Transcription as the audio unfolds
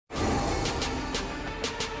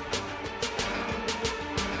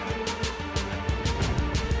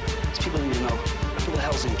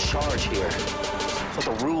charge here. That's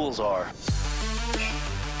what the rules are.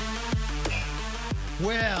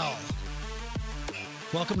 Well,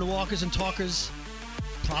 welcome to Walkers and Talkers,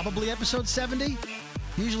 probably episode 70.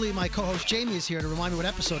 Usually my co-host Jamie is here to remind me what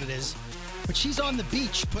episode it is, but she's on the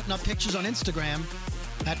beach putting up pictures on Instagram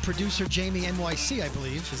at producer Jamie NYC, I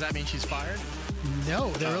believe. Does that mean she's fired? No,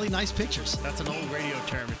 they're really nice pictures. That's an old radio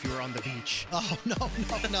term if you were on the beach. Oh, no.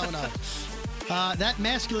 That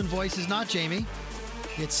masculine voice is not Jamie.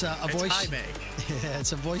 It's a voice. Jaime.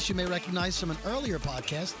 It's a voice you may recognize from an earlier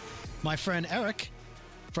podcast. My friend Eric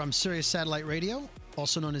from Sirius Satellite Radio,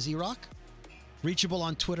 also known as E-Rock. Reachable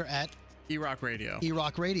on Twitter at E-Rock Radio.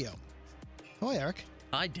 E-Rock Radio. Oh, Eric.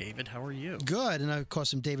 Hi, David. How are you? Good. And of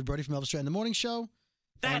course, I'm David Brody from Elvis Duran in the Morning Show.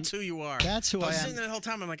 That's who you are. That's who I was am. sitting there the whole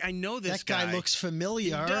time. I'm like, I know this That guy looks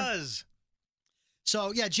familiar. He does.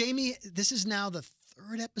 So, yeah, Jamie, this is now the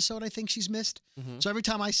third episode I think she's missed. Mm-hmm. So every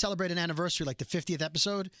time I celebrate an anniversary, like the 50th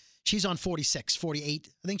episode, she's on 46, 48.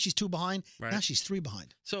 I think she's 2 behind. Right. Now she's 3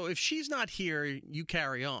 behind. So if she's not here, you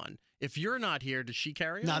carry on. If you're not here, does she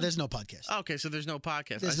carry on? No, there's no podcast. Okay, so there's no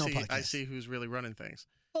podcast. There's no podcast. I see who's really running things.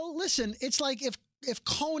 Well, listen, it's like if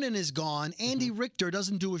Conan is gone, Andy Richter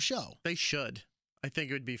doesn't do a show. They should. I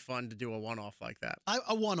think it would be fun to do a one-off like that.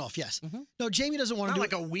 A one-off, yes. Mm-hmm. No, Jamie doesn't want to Not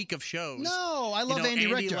do like a week of shows. No, I love Andy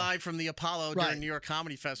Richter. live from the Apollo Right. during New York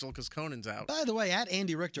Comedy Festival because Conan's out. By the way, at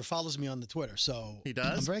Andy Richter follows me on the Twitter, so He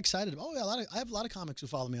does? I'm very excited. Oh, yeah, I have a lot of comics who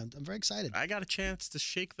follow me. I'm very excited. I got a chance to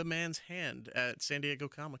shake the man's hand at San Diego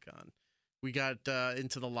Comic-Con. We got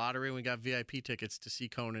into the lottery and we got VIP tickets to see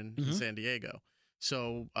Conan in San Diego.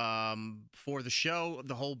 So for the show,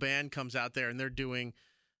 the whole band comes out there and they're doing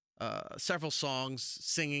several songs,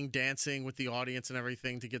 singing, dancing with the audience and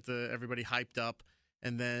everything to get everybody hyped up.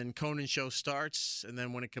 And then Conan's show starts. And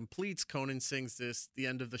then when it completes, Conan sings the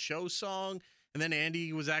end of the show song. And then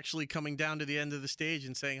Andy was actually coming down to the end of the stage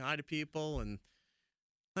and saying hi to people. And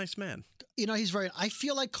nice man. You know, I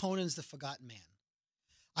feel like Conan's the forgotten man.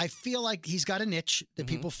 I feel like he's got a niche that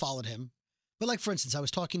people followed him. But like, for instance, I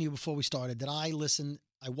was talking to you before we started that I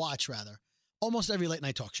watch almost every late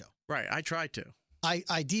night talk show. Right. I try to. I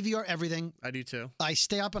DVR everything. I do too. I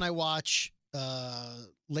stay up and I watch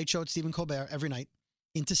Late Show with Stephen Colbert every night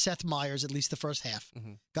into Seth Meyers, at least the first half.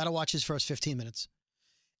 Mm-hmm. Got to watch his first 15 minutes.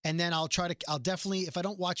 And then I'll definitely, if I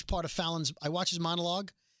don't watch part of Fallon's, I watch his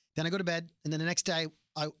monologue, then I go to bed. And then the next day,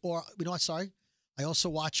 I also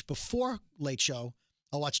watch before Late Show.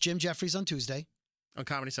 I'll watch Jim Jeffries on Tuesday. On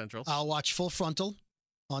Comedy Central. I'll watch Full Frontal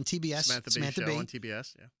on TBS. Samantha Bee on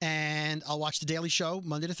TBS, yeah. And I'll watch The Daily Show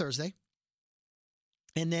Monday to Thursday.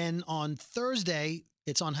 And then on Thursday,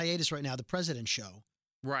 it's on hiatus right now, The President Show.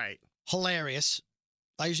 Right. Hilarious.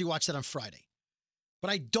 I usually watch that on Friday.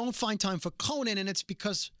 But I don't find time for Conan, and it's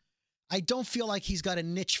because I don't feel like he's got a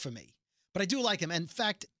niche for me. But I do like him. And in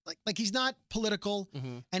fact, like he's not political,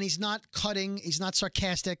 and he's not cutting, he's not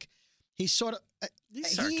sarcastic. He's sort of...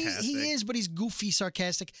 He's sarcastic. He is, but he's goofy,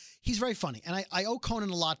 sarcastic. He's very funny. And I owe Conan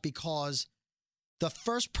a lot because the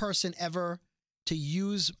first person ever to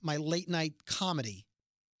use my late night comedy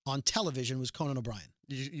on television was Conan O'Brien.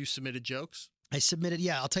 You submitted jokes? I submitted,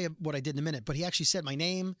 yeah. I'll tell you what I did in a minute. But he actually said my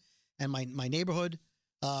name and my neighborhood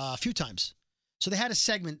a few times. So they had a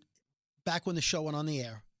segment back when the show went on the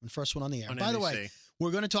air, when the first one on the air. On By NBC. the way, we're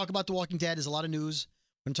going to talk about The Walking Dead. There's a lot of news.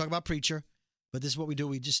 We're going to talk about Preacher. But this is what we do.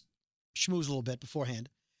 We just schmooze a little bit beforehand.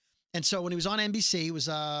 And so when he was on NBC, it was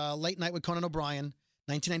Late Night with Conan O'Brien,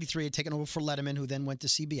 1993, had taken over for Letterman, who then went to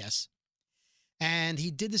CBS. And he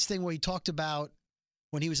did this thing where he talked about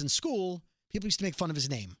when he was in school, people used to make fun of his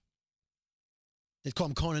name. They'd call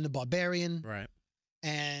him Conan the Barbarian. Right.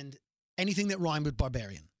 And anything that rhymed with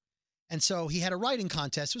barbarian. And so he had a writing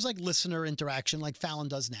contest. It was like listener interaction, like Fallon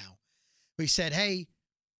does now. Where he said, hey,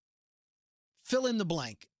 fill in the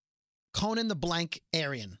blank. Conan the blank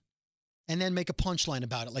Aryan. And then make a punchline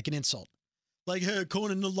about it, like an insult. Like, hey,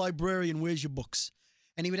 Conan the librarian, where's your books?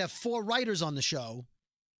 And he would have 4 writers on the show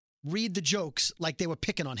read the jokes like they were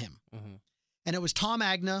picking on him. Mm-hmm. And it was Tom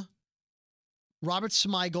Agner, Robert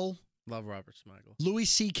Smigel, Love Robert Smigel. Louis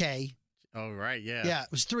C.K. Oh, right, yeah. Yeah,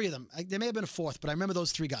 it was 3 of them. There may have been a 4th, but I remember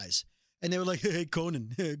those 3 guys. And they were like, hey,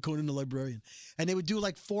 Conan the librarian. And they would do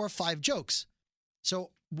like 4 or 5 jokes.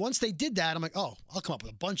 So once they did that, I'm like, oh, I'll come up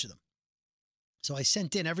with a bunch of them. So I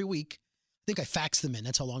sent in every week. I think I faxed them in.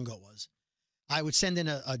 That's how long ago it was. I would send in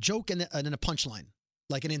a joke and then a punchline,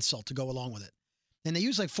 like an insult to go along with it. And they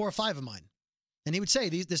used like 4 or 5 of mine. And he would say,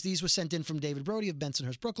 these were sent in from David Brody of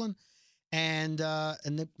Bensonhurst, Brooklyn. And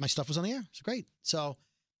my stuff was on the air. It's great. So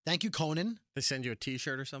thank you, Conan. They send you a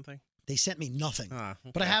T-shirt or something? They sent me nothing.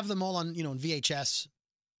 Okay. But I have them all on, in VHS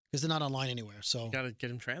because they're not online anywhere. So You got to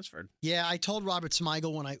get him transferred. yeah, I told Robert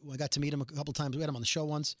Smigel when I got to meet him a couple of times. We had him on the show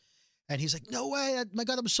once, and he's like, "No way! My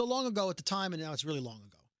God, that was so long ago at the time, and now it's really long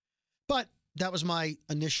ago." But that was my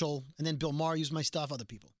initial, and then Bill Maher used my stuff. Other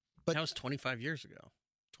people, but That was 25 years ago.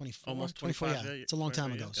 24, Almost 24, 25, yeah, yeah, it's a long time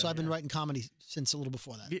 25 ago. years So ago, I've been yeah. writing comedy since a little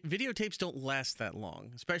before that. Videotapes don't last that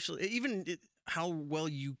long, especially even how well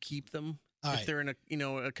you keep them. All if right. they're in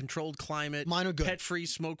a controlled climate, Mine are good. pet-free,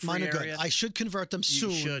 smoke-free Mine are area. good. I should convert them You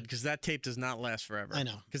soon. should, because that tape does not last forever. I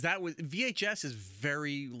know. Because VHS is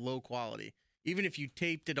very low quality. Even if you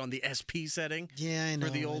taped it on the SP setting Yeah, I know.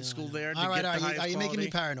 for the I old know, school I know. there to All right, get all the right. highest Are you making me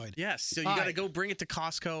quality. paranoid? Yes, so you All got to right. go bring it to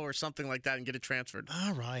Costco or something like that and get it transferred.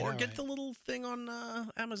 All right. Or all get right. the little thing on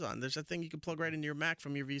Amazon. There's a thing you can plug right into your Mac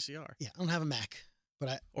from your VCR Yeah, I don't have a Mac,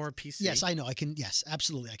 but or a PC. yes, I know. I can. Yes,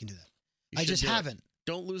 absolutely, I can do that. You I should just do it. haven't.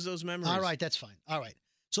 Don't lose those memories. All right, that's fine. All right.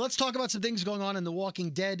 So let's talk about some things going on in the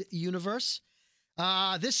Walking Dead universe.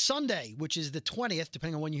 This Sunday, which is the 20th,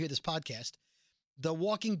 depending on when you hear this podcast, the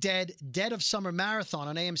Walking Dead Dead of Summer Marathon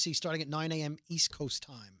on AMC starting at 9 a.m. East Coast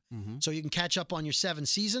time. Mm-hmm. So you can catch up on your 7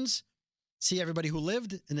 seasons, see everybody who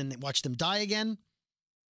lived, and then watch them die again.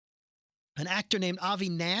 An actor named Avi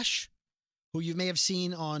Nash, who you may have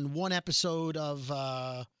seen on one episode of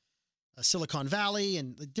Silicon Valley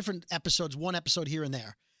and different episodes, one episode here and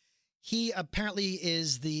there. He apparently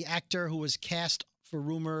is the actor who was cast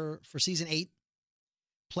for season 8,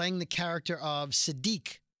 playing the character of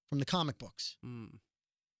Sadiq from the comic books. Mm.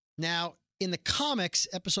 Now, in the comics,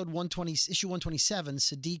 issue 127,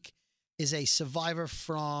 Sadiq is a survivor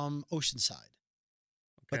from Oceanside.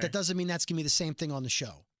 But Okay. that doesn't mean that's going to be the same thing on the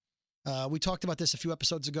show. We talked about this a few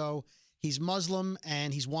episodes ago. He's Muslim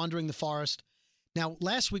and he's wandering the forest. Now,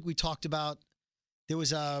 last week we talked about there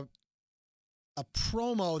was a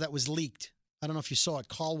promo that was leaked. I don't know if you saw it.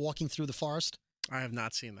 Carl walking through the forest. I have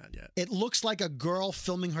not seen that yet. It looks like a girl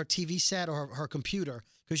filming her TV set or her computer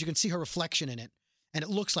because you can see her reflection in it. And it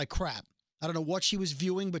looks like crap. I don't know what she was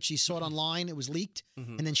viewing, but she saw it online. It was leaked.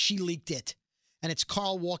 Mhm. And then she leaked it. And it's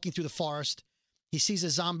Carl walking through the forest. He sees a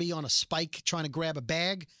zombie on a spike trying to grab a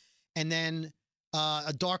bag. And then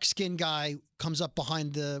a dark-skinned guy comes up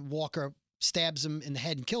behind the walker, stabs him in the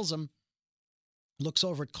head and kills him. Looks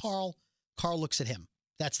over at Carl. Carl looks at him.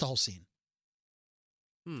 That's the whole scene.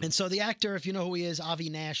 Hmm. And so the actor, if you know who he is, Avi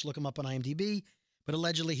Nash, look him up on IMDb. But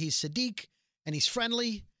allegedly he's Sadiq and he's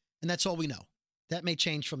friendly. And that's all we know. That may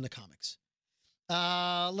change from the comics.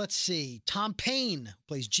 Let's see. Tom Paine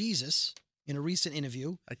plays Jesus in a recent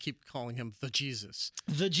interview. I keep calling him the Jesus.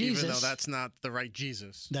 The Jesus. Even though that's not the right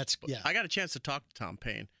Jesus. That's, But yeah. I got a chance to talk to Tom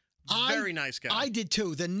Paine. I- Very nice guy. I did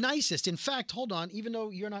too. The nicest. In fact, hold on. Even though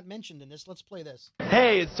you're not mentioned in this, let's play this.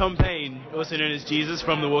 Hey, it's Tom Paine, also known as Jesus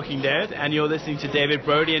from The Walking Dead, and you're listening to David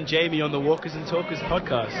Brody and Jamie on the Walkers and Talkers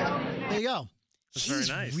podcast. There you go. That's very He's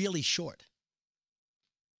nice. really short.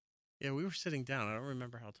 Yeah, we were sitting down. I don't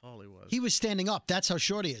remember how tall he was. He was standing up. That's how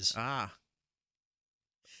short he is. Ah.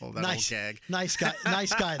 Oh, that Nice. old gag. Nice guy.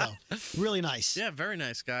 Nice guy, though. Really nice. Yeah, very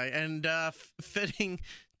nice guy. And fitting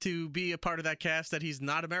to be a part of that cast that he's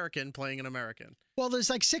not American playing an American. Well, there's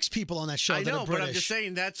like 6 people on that show I that know, are but British. I'm just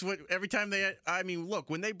saying that's what every time I mean, look,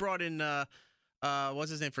 when they brought in what's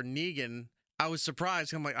his name for Negan, I was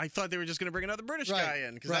surprised. I'm like, I thought they were just going to bring another British Right, guy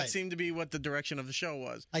in because right. that seemed to be what the direction of the show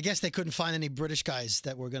was. I guess they couldn't find any British guys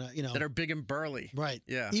that were going to, That are big and burly. Right.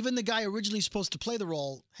 Yeah. Even the guy originally supposed to play the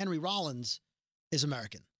role, Henry Rollins, is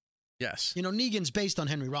American. Yes. You know, Negan's based on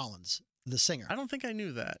Henry Rollins, the singer. I don't think I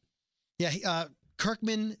knew that. Yeah,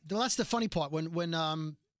 Kirkman. Well, that's the funny part.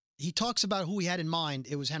 When he talks about who he had in mind,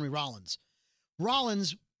 it was Henry Rollins.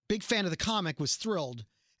 Rollins, big fan of the comic, was thrilled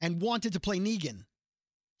and wanted to play Negan.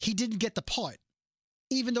 He didn't get the part,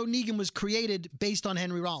 even though Negan was created based on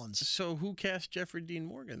Henry Rollins. So who cast Jeffrey Dean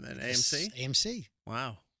Morgan then? AMC? AMC.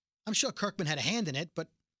 Wow. I'm sure Kirkman had a hand in it, but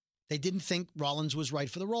they didn't think Rollins was right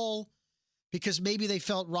for the role because maybe they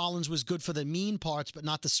felt Rollins was good for the mean parts, but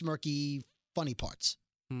not the smirky, funny parts.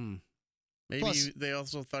 Maybe Plus- they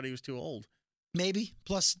also thought he was too old. Maybe.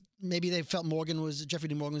 Plus, maybe they felt Jeffrey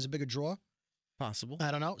Dean Morgan was a bigger draw. Possible. I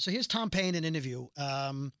don't know. So here's Tom Paine in an interview.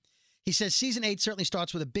 He says season 8 certainly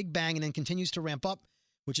starts with a big bang and then continues to ramp up,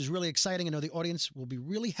 which is really exciting. I know the audience will be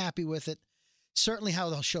really happy with it. Certainly how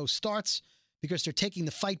the show starts because they're taking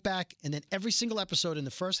the fight back. And then every single episode in the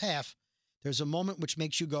first half, there's a moment which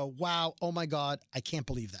makes you go, wow, oh my God, I can't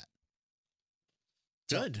believe that.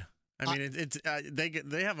 Good. I mean,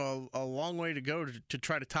 they have a long way to go to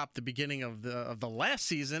try to top the beginning of the last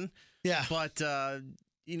season. Yeah. But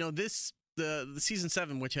you know, the season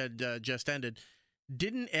 7, which had just ended,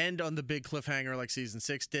 didn't end on the big cliffhanger like season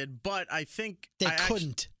 6 did, but I think They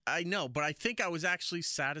couldn't. I know, but I think I was actually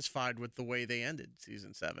satisfied with the way they ended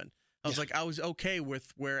season 7. I was like, I was okay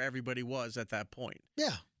with where everybody was at that point.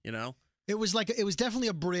 Yeah. You know? It was definitely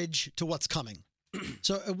a bridge to what's coming.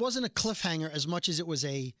 So it wasn't a cliffhanger as much as it was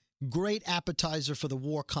a great appetizer for the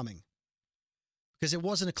war coming. Because it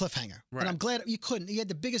wasn't a cliffhanger. Right. And I'm glad you couldn't. You had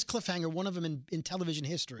the biggest cliffhanger, one of them in television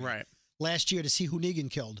history. Right. Last year to see who Negan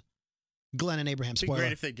killed. Glenn and Abraham. It'd be Spoiler.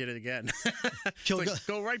 great if they did it again. Kill It's like,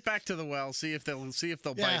 go right back to the well, see if they'll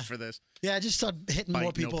Yeah. bite for this. Yeah, just start hitting Bite,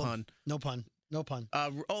 more people. no pun. No pun. No pun.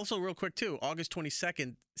 Also, real quick too, August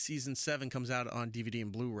 22nd, season 7 comes out on DVD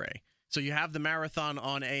and Blu-ray. So you have the marathon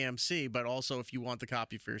on AMC, but also if you want the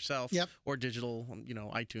copy for yourself, Yep. or digital,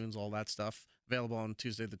 iTunes, all that stuff, available on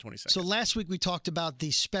Tuesday the 22nd. So last week we talked about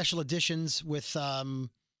the special editions with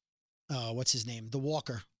what's his name, the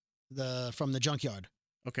Walker, from the Junkyard.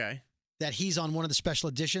 Okay. That he's on one of the special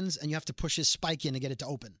editions, and you have to push his spike in to get it to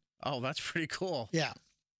open. Oh, that's pretty cool. Yeah,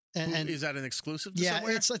 and Is that an exclusive to yeah,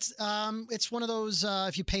 somewhere? it's one of those.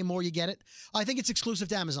 If you pay more, you get it. I think it's exclusive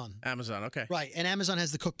to Amazon. Amazon, okay. Right, and Amazon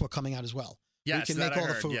has the cookbook coming out as well. Yes, you can that make I all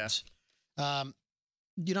the heard, yeah. foods.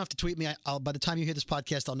 You don't have to tweet me. By the time you hear this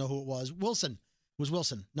podcast, I'll know who it was. Wilson. It was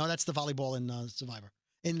Wilson. No, that's the volleyball in Survivor.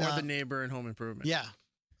 Or the neighbor in Home Improvement. Yeah.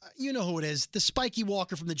 You know who it is. The Spiky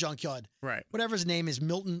Walker from the Junkyard. Right. Whatever his name is,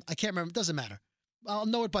 Milton. I can't remember. It doesn't matter. I'll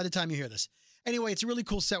know it by the time you hear this. Anyway, it's a really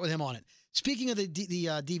cool set with him on it. Speaking of the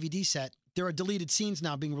DVD set, there are deleted scenes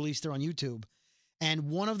now being released there on YouTube. And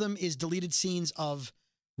one of them is deleted scenes of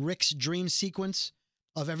Rick's dream sequence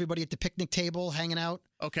of everybody at the picnic table hanging out.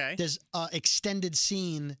 Okay. There's an extended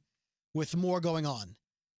scene with more going on.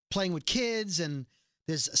 Playing with kids, and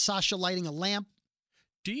there's Sasha lighting a lamp.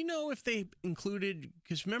 Do you know if they included,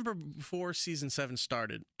 because remember before season 7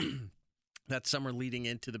 started, that summer leading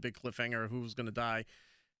into the big cliffhanger of who was going to die,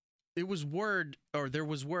 there was word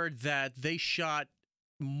that they shot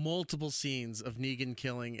multiple scenes of Negan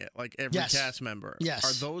killing like every Yes. cast member. Yes.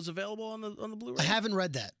 Are those available on the Blu-ray? I haven't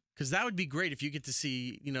read that. Because that would be great if you get to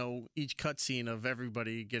see, each cutscene of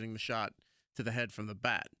everybody getting the shot to the head from the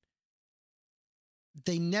bat.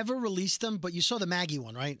 They never released them, but you saw the Maggie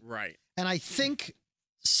one, right? Right. And I think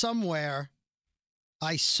somewhere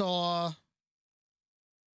I saw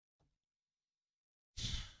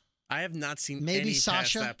I have not seen Maybe any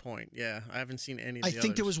Sasha? past that point. Yeah, I haven't seen any of I the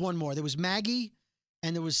think there others. was one more. There was Maggie,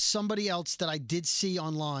 and there was somebody else that I did see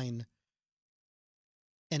online,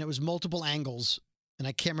 and it was multiple angles, and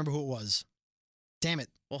I can't remember who it was. Damn it.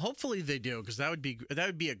 Well, hopefully they do, because that would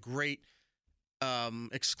be a great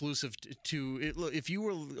exclusive to if you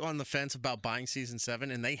were on the fence about buying season 7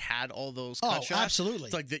 and they had all those cut Oh, shots. absolutely.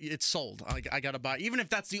 It's like it's sold. I got to buy, even if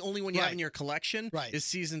that's the only one you have Right. in your collection. Right. Is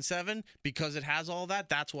season 7 because it has all that.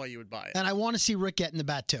 That's why you would buy it. And I want to see Rick getting the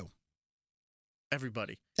bat too.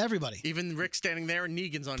 Everybody, Everybody. even Rick standing there and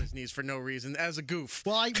Negan's on his knees for no reason as a goof.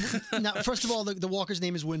 Well, now, first of all, the Walker's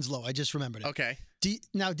name is Winslow. I just remembered it. Okay.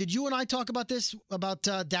 Now, did you and I talk about this, about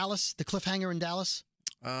Dallas, the cliffhanger in Dallas?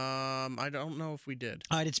 I don't know if we did.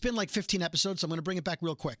 All right, it's been like 15 episodes, so I'm going to bring it back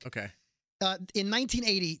real quick. Okay. In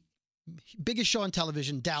 1980, biggest show on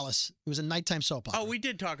television, Dallas. It was a nighttime soap opera. Oh, we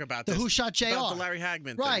did talk about The this. Who Shot JR. About the Larry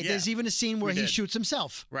Hagman Right, thing. Yeah. there's even a scene where We he did. shoots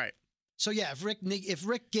himself. Right. So yeah, if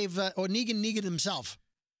Rick gave, or Negan himself,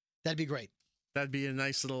 that'd be great. That'd be a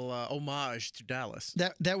nice little homage to Dallas.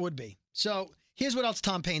 That would be. So here's what else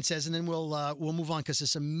Tom Payne says, and then we'll move on because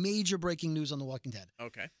there's some major breaking news on The Walking Dead.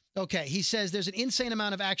 Okay. Okay, he says there's an insane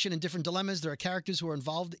amount of action and different dilemmas. There are characters who are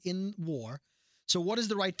involved in war. So what is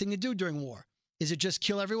the right thing to do during war? Is it just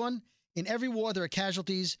kill everyone? In every war, there are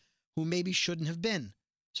casualties who maybe shouldn't have been.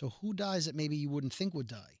 So who dies that maybe you wouldn't think would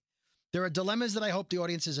die? There are dilemmas that I hope the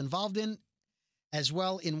audience is involved in as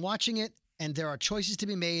well in watching it, and there are choices to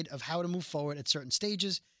be made of how to move forward at certain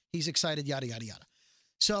stages. He's excited, yada, yada, yada.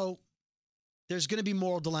 So there's going to be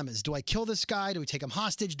moral dilemmas. Do I kill this guy? Do we take him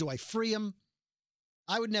hostage? Do I free him?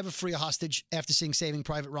 I would never free a hostage after seeing Saving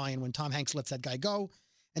Private Ryan when Tom Hanks lets that guy go,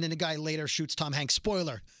 and then the guy later shoots Tom Hanks.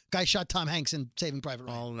 Spoiler, guy shot Tom Hanks in Saving Private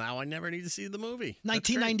Ryan. Well, now I never need to see the movie. That's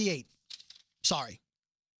great. 1998. Sorry.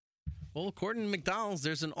 Well, according to McDonald's,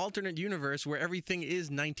 there's an alternate universe where everything is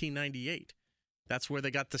 1998. That's where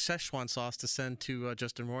they got the Szechuan sauce to send to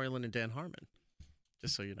Justin Roiland and Dan Harmon.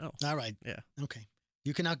 Just so you know. All right. Yeah. Okay.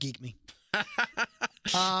 You can out-geek me.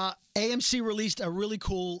 AMC released a really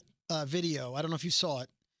cool video. I don't know if you saw it.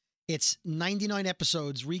 It's 99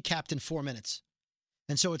 episodes recapped in 4 minutes.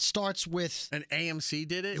 And so it starts with... And AMC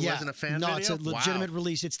did it? It Yeah. wasn't a fan No, video? it's a legitimate Wow.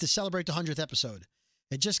 release. It's to celebrate the 100th episode.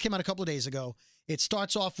 It just came out a couple of days ago. It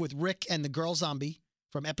starts off with Rick and the girl zombie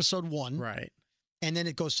from episode 1. Right. and then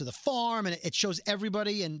it goes to the farm, and it shows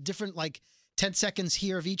everybody in different, like, 10 seconds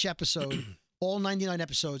here of each episode, all 99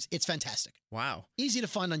 episodes. It's fantastic. Wow. Easy to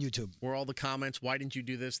find on YouTube. Were all the comments, why didn't you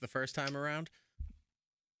do this the first time around?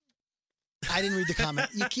 I didn't read the comment.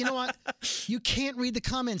 You know what? You can't read the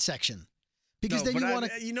comment section because then you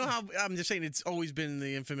want to. You know how I'm just saying it's always been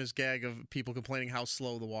the infamous gag of people complaining how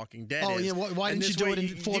slow The Walking Dead Oh, is. yeah. Why And didn't you this do way it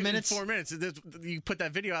in 4 minutes? 4 minutes. You put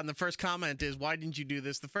that video out, and the first comment is, why didn't you do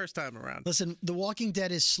this the first time around? Listen, The Walking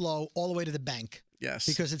Dead is slow all the way to the bank Yes.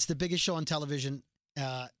 because it's the biggest show on television,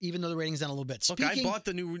 even though the rating's down a little bit. Look,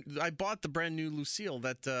 I bought the brand new Lucille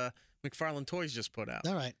that McFarlane Toys just put out.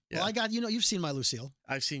 All right. Yeah. Well, you've seen my Lucille.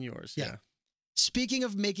 I've seen yours. Yeah. Yeah. Speaking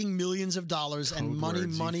of making millions of dollars and Code money,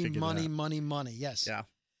 words, you money, figured money, out. money. Yes. Yeah.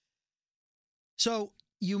 So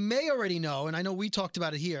you may already know, and I know we talked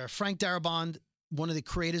about it here, Frank Darabont, one of the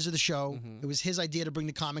creators of the show. Mhm. It was his idea to bring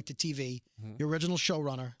the comic to TV. Mhm. The original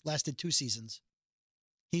showrunner, lasted 2 seasons.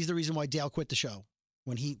 He's the reason why Dale quit the show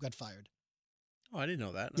when he got fired. Oh, I didn't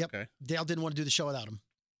know that. Yep. Okay. Dale didn't want to do the show without him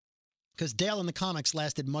because Dale in the comics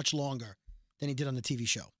lasted much longer than he did on the TV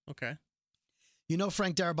show. Okay. You know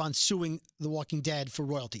Frank Darabont's suing The Walking Dead for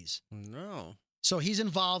royalties. No. So he's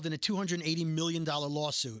involved in a $280 million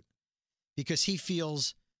lawsuit because he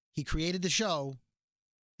feels he created the show,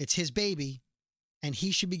 it's his baby, and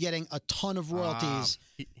he should be getting a ton of royalties.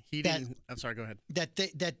 He that- didn't. I'm sorry. Go ahead.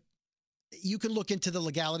 That you can look into the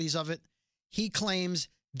legalities of it. He claims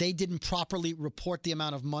they didn't properly report the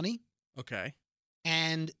amount of money Okay.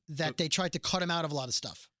 and that they tried to cut him out of a lot of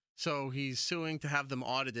stuff. So he's suing to have them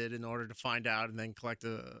audited in order to find out and then collect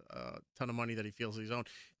a ton of money that he feels he's owed.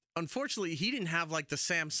 Unfortunately, he didn't have like the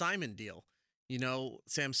Sam Simon deal. You know,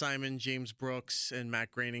 Sam Simon, James Brooks, and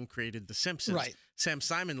Matt Groening created The Simpsons. Right. Sam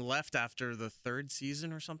Simon left after the 3rd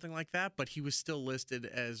season or something like that, but he was still listed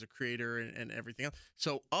as a creator and everything else.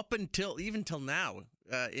 So up until even till now,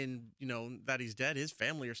 that he's dead, his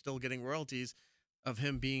family are still getting royalties of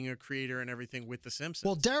him being a creator and everything with The Simpsons.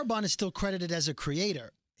 Well, Darabont is still credited as a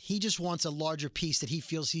creator. He just wants a larger piece that he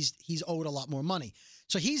feels he's owed a lot more money.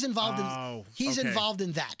 So he's involved okay. involved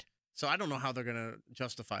in that. So I don't know how they're going to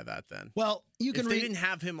justify that then. Well, you can if they read. didn't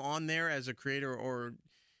have him on there as a creator or,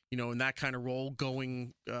 in that kind of role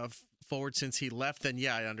going forward since he left, then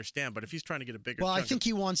yeah, I understand. But if he's trying to get a bigger, Well, I chunk think of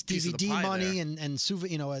he wants piece of the DVD pie money there.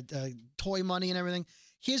 and toy money and everything.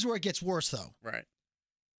 Here's where it gets worse, though. Right.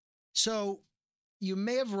 So you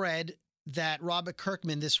may have read that Robert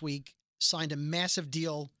Kirkman this week signed a massive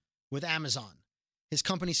deal with Amazon. His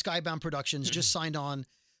company Skybound Productions just signed on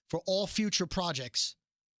for all future projects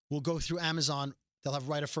will go through Amazon. They'll have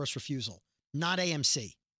right of first refusal, not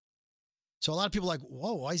AMC. So a lot of people are like,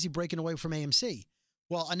 whoa, why is he breaking away from AMC?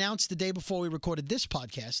 Well, announced the day before we recorded this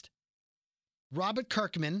podcast, Robert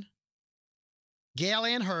Kirkman, Gail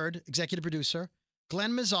Ann Hurd, executive producer,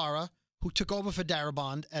 Glenn Mazzara, who took over for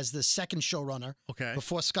Darabont as the second showrunner Okay.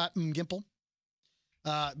 before Scott Gimple.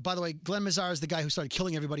 By the way, Glenn Mazzara is the guy who started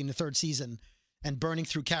killing everybody in the 3rd season and burning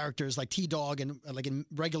through characters like T-Dog and like in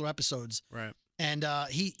regular episodes. Right. And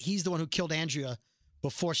he's the one who killed Andrea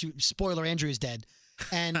before spoiler, Andrea's dead.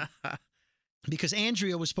 And because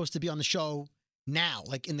Andrea was supposed to be on the show now,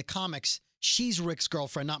 like in the comics, she's Rick's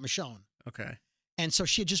girlfriend, not Michonne. Okay. And so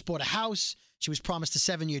she had just bought a house. She was promised a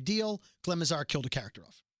 7-year deal. Glenn Mazzara killed her character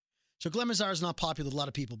off. So Glenn Mazzara is not popular with a lot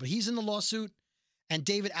of people, but he's in the lawsuit. And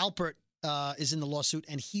David Alpert is in the lawsuit,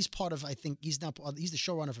 and he's part of, I think, he's the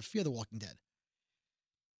showrunner for Fear the Walking Dead.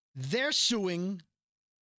 They're suing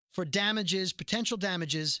for damages, potential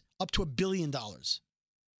damages, up to $1 billion.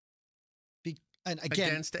 And again,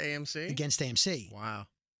 Against AMC? against AMC. Wow.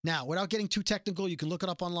 Now, without getting too technical, you can look it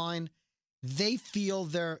up online. They feel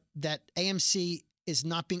that AMC is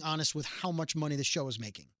not being honest with how much money the show is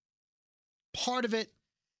making. Part of it,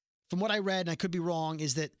 from what I read, and I could be wrong,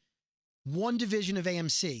 is that one division of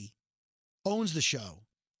AMC owns the show,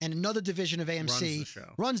 and another division of AMC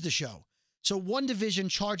runs the show. So one division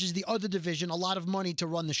charges the other division a lot of money to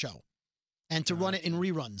run the show and to run it in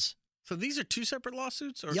reruns. So these are 2 separate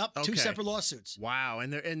lawsuits? Or? Yep, 2 Okay. separate lawsuits. Wow,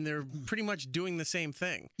 and they're pretty much doing the same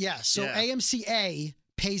thing. Yeah, so Yeah. AMC A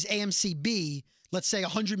pays AMC B, let's say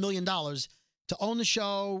 $100 million to own the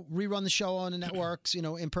show, rerun the show on the networks,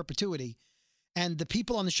 in perpetuity. And the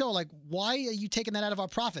people on the show are like, why are you taking that out of our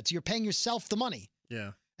profits? You're paying yourself the money.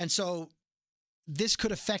 Yeah. And so this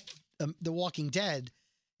could affect The Walking Dead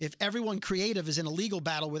if everyone creative is in a legal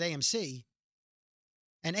battle with AMC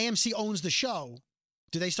and AMC owns the show.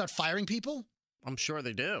 Do they start firing people? I'm sure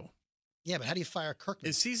they do. Yeah, but how do you fire Kirkman?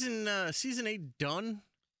 Is season 8 done?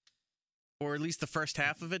 Or at least the first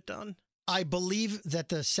half of it done? I believe that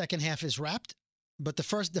the second half is wrapped, but the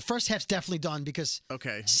first half's definitely done because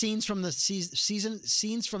Okay. scenes from the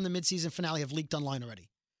scenes from the mid-season finale have leaked online already.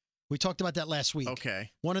 We talked about that last week.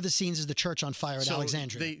 Okay. One of the scenes is the church on fire at So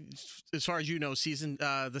Alexandria. as far as you know,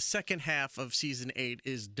 the second half of season 8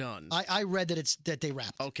 is done. I read that they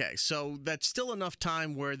wrapped. Okay, so that's still enough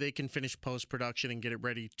time where they can finish post-production and get it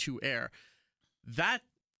ready to air.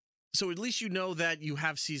 So at least you know that you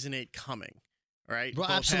have season 8 coming, right? Well,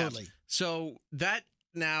 Both absolutely. halves.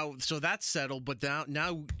 So that's settled, but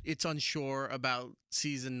now it's unsure about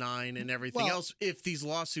season 9 and everything Well, else if these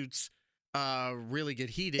lawsuits really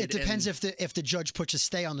get heated. It depends if the judge puts a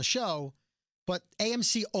stay on the show, but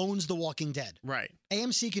AMC owns The Walking Dead. Right.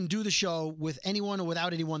 AMC can do the show with anyone or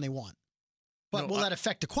without anyone they want. But No, will that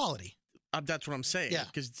affect the quality? That's what I'm saying. Yeah.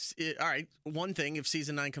 Because, all right, one thing, if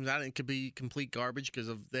season 9 comes out, it could be complete garbage because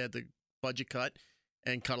they had the budget cut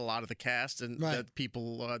and cut a lot of the cast and Right. that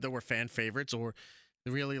people that were fan favorites, or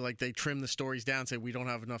really like they trim the stories down, say we don't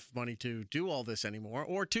have enough money to do all this anymore.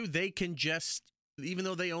 Or two, they can just, even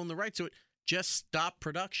though they own the rights to it, just stop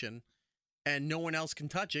production and no one else can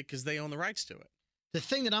touch it because they own the rights to it. The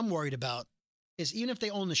thing that I'm worried about is even if they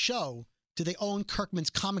own the show, do they own Kirkman's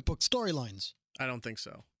comic book storylines? I don't think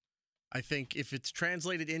so. I think if it's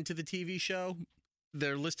translated into the TV show,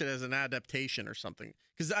 they're listed as an adaptation or something.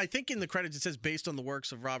 Because I think in the credits it says based on the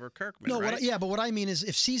works of Robert Kirkman. No, right? but what I mean is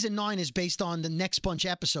if season 9 is based on the next bunch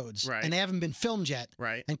of episodes Right. and they haven't been filmed yet,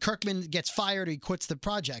 Right. and Kirkman gets fired or he quits the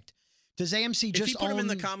project, does AMC If just you put own them in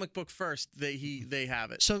the comic book first, they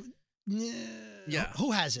have it. So, Yeah.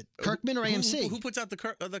 who has it? Kirkman or AMC? Who puts out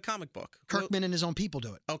the comic book? Kirkman and his own people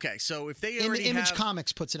do it. Okay, so if they already Image have,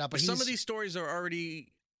 Comics puts it out, but some he's- of these stories are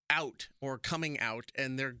already out or coming out,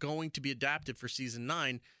 and they're going to be adapted for season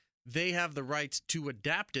 9. They have the rights to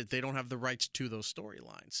adapt it. They don't have the rights to those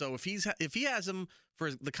storylines. So if he has them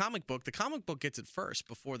for the comic book gets it first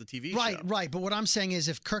before the TV show. Right. But what I'm saying is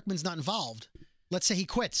if Kirkman's not involved, let's say he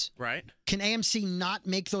quits, Right. can AMC not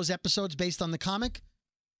make those episodes based on the comic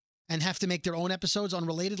and have to make their own episodes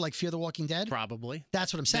unrelated like Fear the Walking Dead? Probably.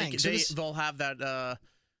 That's what I'm saying. They'll have that.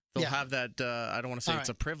 They'll Yeah. have that. I don't want to say All it's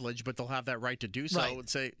right. a privilege, but they'll have that right to do so.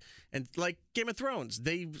 Right. And like Game of Thrones,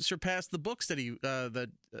 they surpassed the books that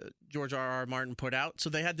George R.R. Martin put out, so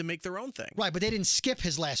they had to make their own thing. Right, but they didn't skip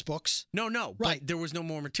his last books. No, Right. but there was no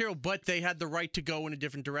more material. But they had the right to go in a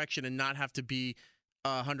different direction and not have to be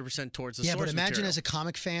 100% towards the Yeah, source but imagine material. as a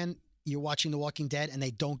comic fan, you're watching The Walking Dead and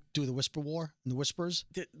they don't do the Whisper War and the Whispers.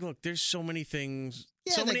 Look, there's so many things,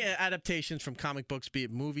 Yeah, so many adaptations from comic books, be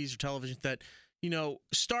it movies or television, that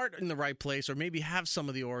start in the right place, or maybe have some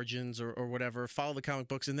of the origins or whatever, follow the comic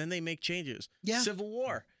books, and then they make changes. Yeah. Civil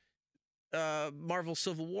War. Marvel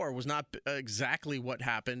Civil War was not exactly what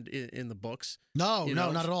happened in the books, No, You no,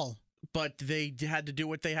 know, not at all. but they had to do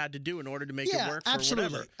what they had to do in order to make Yeah, it work for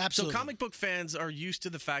absolutely, whatever. absolutely. So comic book fans are used to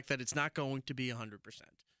the fact that it's not going to be 100%.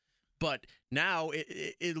 But now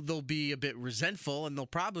they'll be a bit resentful, and they'll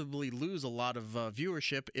probably lose a lot of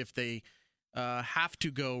viewership if they have to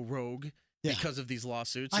go rogue Yeah. because of these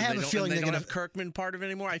lawsuits. I and have they a don't- feeling and they they're don't gonna- have Kirkman part of it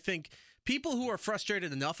anymore. I think people who are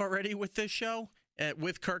frustrated enough already with this show,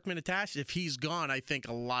 with Kirkman attached, if he's gone, I think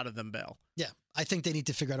a lot of them bail. Yeah, I think they need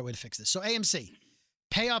to figure out a way to fix this. So AMC,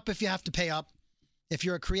 pay up if you have to pay up. If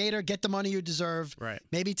you're a creator, get the money you deserve. Right.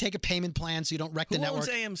 Maybe take a payment plan so you don't wreck Who the owns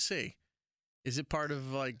network. AMC? Is it part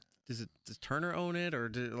of does Turner own it, or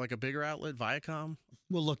like a bigger outlet, Viacom?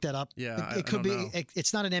 We'll look that up. Yeah, I it could don't be. know.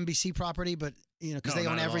 It's not an NBC property, but because No, they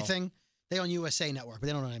own not at all. everything. They own USA Network, but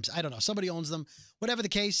they don't own AMC. I don't know. Somebody owns them. Whatever the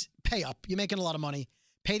case, pay up. You're making a lot of money.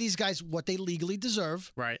 Pay these guys what they legally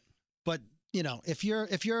deserve. Right. But if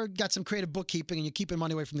you're got some creative bookkeeping and you're keeping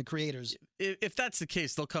money away from the creators, If that's the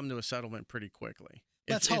case, they'll come to a settlement pretty quickly.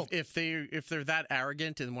 Let's hope. If they're that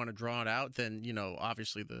arrogant and want to draw it out, then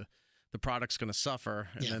obviously the product's going to suffer,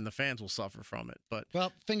 and Yeah. then the fans will suffer from it. But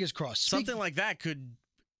well, fingers crossed. something like that could,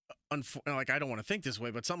 like, I don't want to think this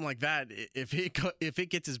way, but something like that, if it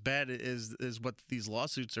gets as bad as what these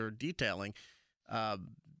lawsuits are detailing,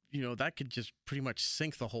 that could just pretty much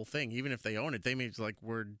sink the whole thing. Even if they own it, they may be like,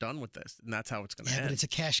 we're done with this, and that's how it's going to yeah, end. but it's a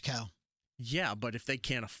cash cow. Yeah, but if they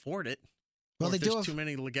can't afford it, Well, or they if do there's have- too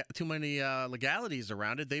many legalities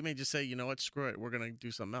around it, they may just say, you know what, screw it, we're going to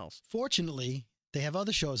do something else. Fortunately, they have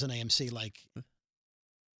other shows on AMC like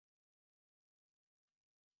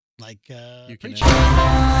You can Preacher.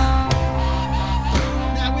 Nah,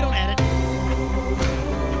 we don't edit.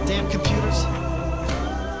 Damn computers.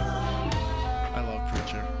 I love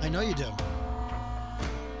Preacher. I know you do.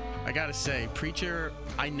 I gotta say, Preacher,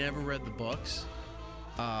 I never read the books.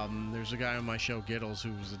 There's a guy on my show, Giddles,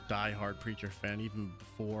 who was a diehard Preacher fan even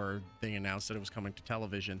before they announced that it was coming to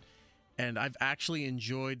television. and I've actually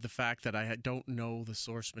enjoyed the fact that I don't know the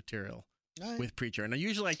source material All right. with Preacher. And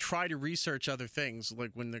I try to research other things,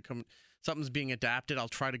 like when something's being adapted, I'll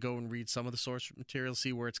try to go and read some of the source material,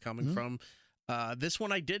 see where it's coming from. This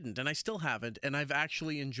one I didn't, and I still haven't, and I've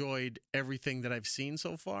actually enjoyed everything that I've seen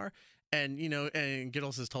so far. And and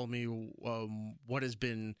Giddles has told me what has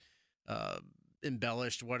been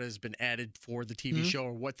embellished, what has been added for the TV show,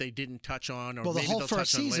 or what they didn't touch on, or Well, the maybe whole they'll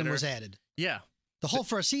first touch on season later. was added. Yeah, The whole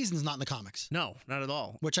first season's not in the comics, no, not at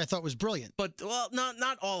all. which I thought was brilliant. But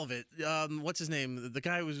not all of it. What's his name? The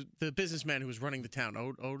guy who was the businessman who was running the town.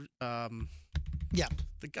 Yeah.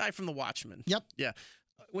 The guy from The Watchmen. Yep. Yeah.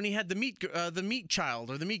 When he had the meat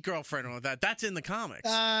child or the meat girlfriend or that's in the comics.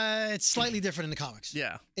 It's slightly different in the comics.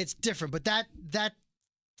 Yeah. It's different, but that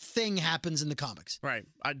thing happens in the comics. Right.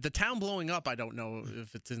 The town blowing up, I don't know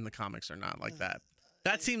if it's in the comics or not like that.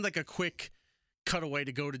 That seemed like a quick cutaway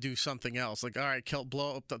to go to do something else. Like, all right,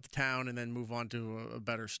 blow up the town and then move on to a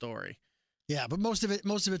better story. Yeah, but most of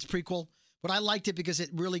it's prequel. But I liked it because it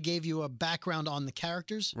really gave you a background on the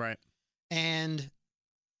characters, Right. and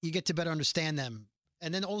you get to better understand them.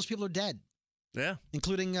 And then all those people are dead, Yeah.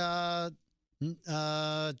 including Ted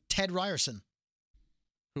Ryerson.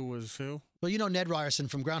 Who was who? Well, you know Ned Ryerson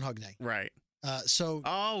from Groundhog Day. Right. So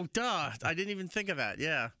Oh, duh. I didn't even think of that.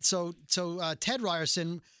 Yeah. Ted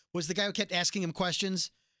Ryerson was the guy who kept asking him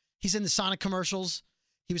questions. He's in the Sonic commercials.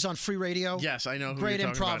 He was on free radio. Yes, I know who Great you're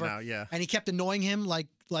talking improver. about now. Yeah. And he kept annoying him like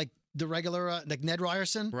the regular, like Ned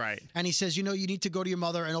Ryerson. Right. And he says, you need to go to your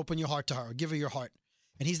mother and open your heart to her. Or give her your heart.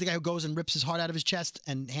 And he's the guy who goes and rips his heart out of his chest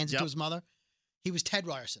and hands it to his mother. He was Ted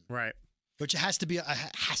Ryerson, Right. which has to be an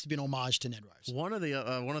homage to Ned Ryerson. One of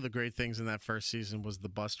the great things in that first season was the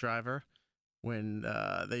bus driver, when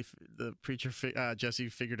the preacher Jesse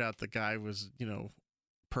figured out the guy was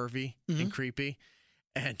pervy and creepy,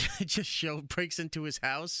 and just breaks into his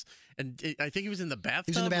house, and I think he was in the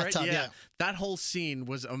bathtub. He was in the bathtub, right? yeah. That whole scene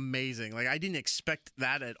was amazing. Like, I didn't expect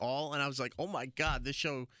that at all, and I was like, oh my god, this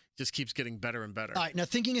show just keeps getting better and better. All right, now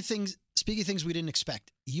speaking of things we didn't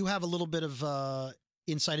expect, you have a little bit of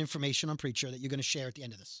inside information on Preacher that you're going to share at the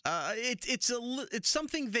end of this. It's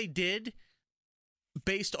something they did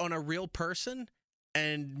based on a real person,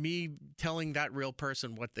 and me telling that real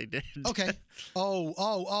person what they did. Okay.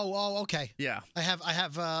 Okay. Yeah. I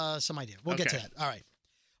have some idea. We'll get to Okay. that. All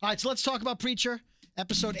right. So let's talk about Preacher,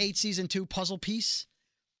 episode 8, season 2, Puzzle Piece.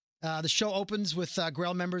 The show opens with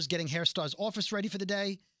Grail members getting Hairstar's office ready for the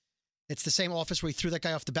day. It's the same office where he threw that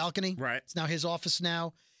guy off the balcony. Right. It's now his office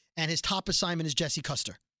now, and his top assignment is Jesse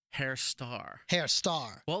Custer. Hairstar.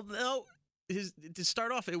 Hairstar. Well, no, to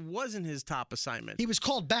start off, it wasn't his top assignment. He was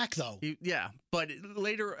called back though. But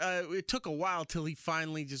later, it took a while till he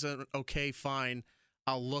finally just said, okay, fine,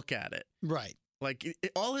 I'll look at it. Right. Like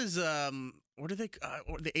all his, what are they?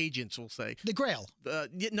 What the agents will say. The Grail.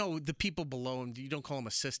 No, the people below him. You don't call them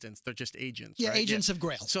assistants; they're just agents. Yeah, right? agents of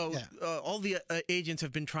Grail. So yeah. all the agents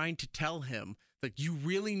have been trying to tell him that you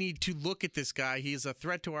really need to look at this guy. He is a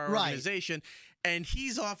threat to our organization, and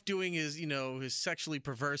he's off doing his, his sexually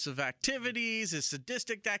perversive activities, his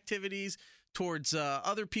sadistic activities towards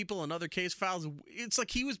other people and other case files. It's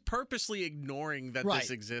like he was purposely ignoring that this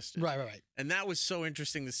existed. Right. And that was so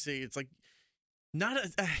interesting to see. It's like not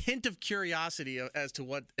a hint of curiosity as to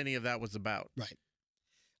what any of that was about. Right.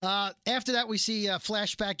 After that, we see a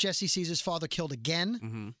flashback. Jesse sees his father killed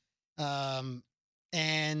again. Mm-hmm.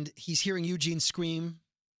 And he's hearing Eugene scream.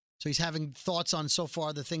 So he's having thoughts on so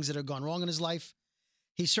far the things that have gone wrong in his life.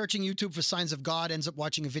 He's searching YouTube for signs of God, ends up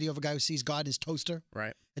watching a video of a guy who sees God in his toaster.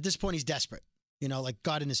 Right. At this point, he's desperate. Like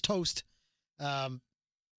God in his toast.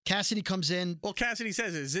 Cassidy comes in. Well, Cassidy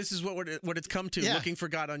says this is what it's come to, looking for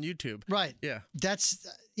God on YouTube. Right. Yeah. That's,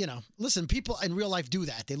 listen, people in real life do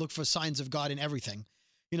that. They look for signs of God in everything.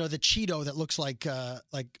 The Cheeto that looks like the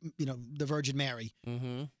Virgin Mary.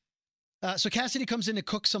 Mm-hmm. So Cassidy comes in to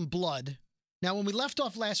cook some blood. Now, when we left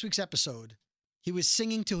off last week's episode, he was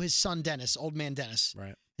singing to his son, Dennis, old man Dennis.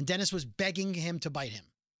 Right. And Dennis was begging him to bite him.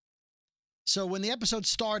 So when the episode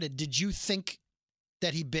started, did you think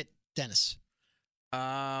that he bit Dennis?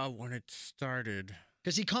 When it started.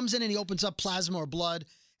 Because he comes in and he opens up plasma or blood,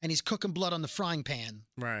 and he's cooking blood on the frying pan.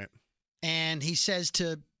 Right. And he says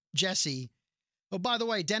to Jesse, oh, by the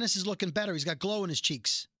way, Dennis is looking better. He's got glow in his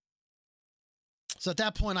cheeks. So at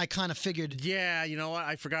that point, I kind of figured. Yeah, you know what?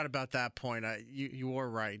 I forgot about that point. You were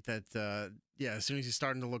right that, as soon as he's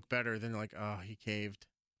starting to look better, then like, oh, he caved.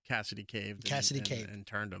 Cassidy caved. And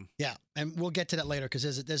turned him. Yeah, and we'll get to that later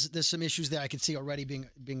because there's some issues there I could see already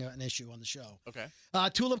being an issue on the show. Okay.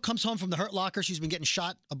 Tulip comes home from the Hurt Locker. She's been getting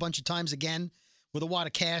shot a bunch of times again with a wad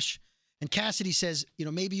of cash. And Cassidy says,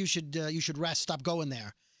 maybe you should rest, stop going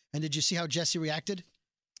there. And did you see how Jesse reacted?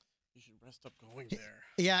 You should rest up going there.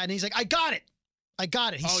 Yeah, and he's like, I got it. I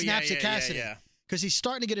got it. He snaps at Cassidy. Yeah. Because he's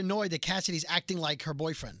starting to get annoyed that Cassidy's acting like her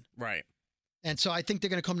boyfriend. Right. And so I think they're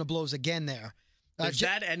going to come to blows again there. There's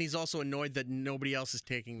that, and he's also annoyed that nobody else is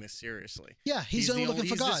taking this seriously. Yeah, he's the only looking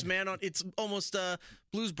for God. This man on, it's almost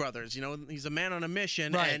Blues Brothers, you know. He's a man on a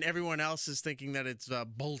mission, Right. and everyone else is thinking that it's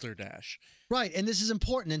Boulder Dash. Right, and this is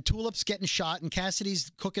important. And Tulip's getting shot, and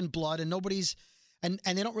Cassidy's cooking blood, and nobody's, and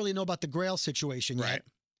they don't really know about the Grail situation yet. Right.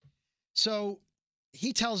 So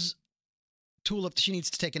he tells Tulip she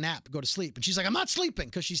needs to take a nap, go to sleep, and she's like, I'm not sleeping,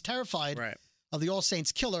 because she's terrified Right. of the All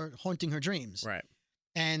Saints killer haunting her dreams. Right.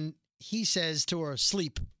 And he says to her,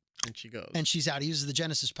 sleep, And she goes. and she's out. He uses the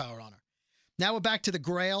Genesis power on her. Now we're back to the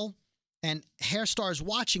Grail, and Hairstar's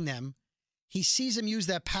watching them. He sees him use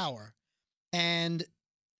that power, and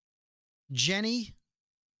Jenny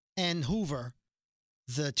and Hoover,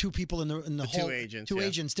 the two people in the whole two agents, two yeah.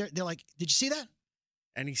 agents, they're like, did you see that?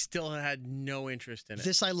 And he still had no interest in it.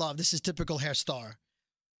 This I love. This is typical Hairstar.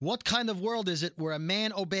 What kind of world is it where a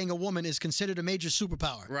man obeying a woman is considered a major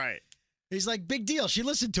superpower? Right. He's like, big deal. She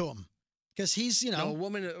listened to him because he's, No,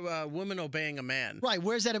 a woman obeying a man. right.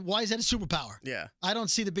 Where's that? Why is that a superpower? Yeah. I don't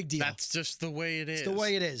see the big deal. That's just the way it is. It's the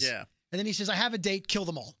way it is. Yeah. And then he says, I have a date, kill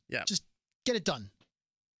them all. Yeah. Just get it done.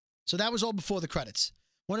 So that was all before the credits.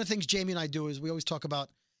 One of the things Jamie and I do is we always talk about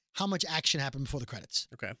how much action happened before the credits.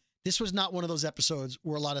 Okay. This was not one of those episodes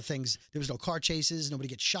where a lot of things, there was no car chases, nobody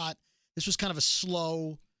gets shot. This was kind of a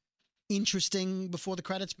slow, interesting before the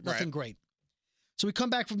credits, but nothing great. So we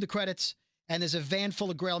come back from the credits, and there's a van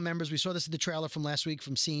full of Grail members. We saw this in the trailer from last week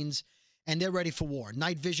from Scenes, and they're ready for war.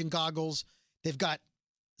 Night vision goggles. They've got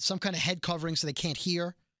some kind of head covering so they can't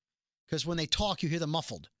hear, because when they talk, you hear them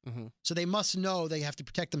muffled. Mm-hmm. So they must know they have to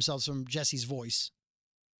protect themselves from Jesse's voice.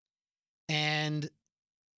 And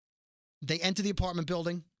they enter the apartment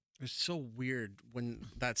building. It was so weird when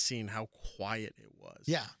that scene, how quiet it was.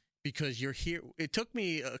 Yeah. Because you're here. It took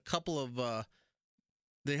me a couple of.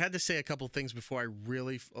 They had to say a couple of things before I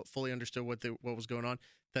really fully understood what was going on.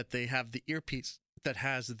 That they have the earpiece that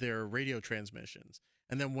has their radio transmissions,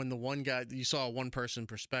 and then when the one guy, you saw a one-person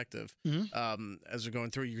perspective, as they're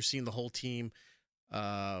going through, you're seeing the whole team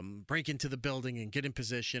break into the building and get in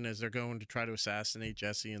position as they're going to try to assassinate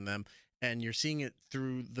Jesse and them. And you're seeing it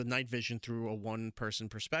through the night vision through a one-person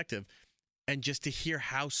perspective. And just to hear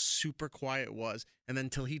how super quiet it was, and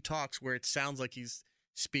then till he talks where it sounds like he's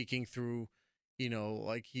speaking through,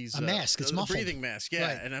 like he's a mask. It's a muffled. breathing mask. Yeah.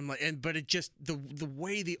 Right. And I'm like, but it just, the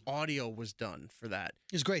way the audio was done for that.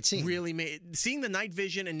 It was a great scene. Really made, seeing the night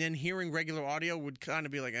vision and then hearing regular audio would kind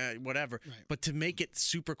of be like, whatever. Right. But to make it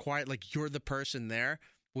super quiet, like you're the person there,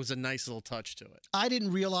 was a nice little touch to it. I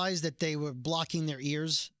didn't realize that they were blocking their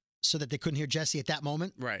ears so that they couldn't hear Jesse at that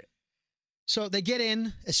moment. Right. So they get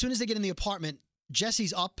in. As soon as they get in the apartment,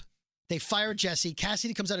 Jesse's up. They fire Jesse.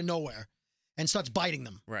 Cassidy comes out of nowhere and starts biting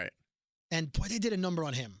them. Right. And boy, they did a number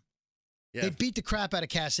on him. Yeah. They beat the crap out of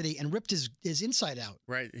Cassidy and ripped his inside out.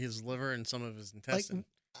 Right. His liver and some of his intestine.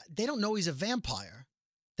 They don't know he's a vampire.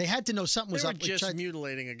 They had to know something was They were up. just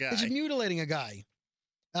mutilating a guy. They're just mutilating a guy.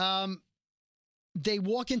 They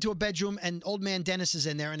walk into a bedroom and old man Dennis is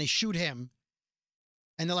in there and they shoot him.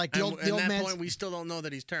 And they're like, the old at that man's... point, we still don't know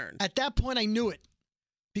that he's turned. At that point, I knew it.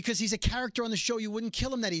 Because he's a character on the show. You wouldn't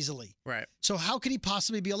kill him that easily. Right. So how could he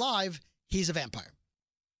possibly be alive? He's a vampire.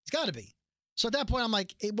 He's got to be. So at that point, I'm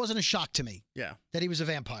like, it wasn't a shock to me Yeah. that he was a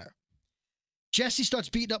vampire. Jesse starts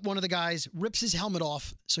beating up one of the guys, rips his helmet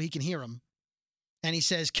off so he can hear him. And he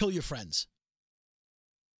says, kill your friends.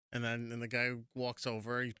 And then the guy walks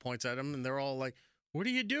over, he points at him, and they're all like, what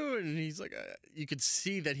are you doing? And he's like, you could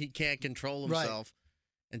see that he can't control himself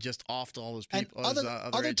and just offed all his And people.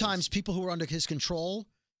 other agents. times, people who were under his control,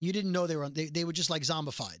 you didn't know they were just like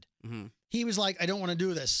zombified. Mm-hmm. He was like, I don't want to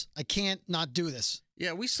do this. I can't not do this.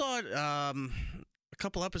 Yeah, we saw it a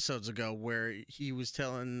couple episodes ago where he was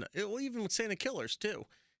telling, well, even with Santa Killers too.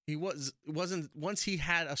 He wasn't once he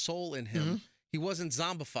had a soul in him, he wasn't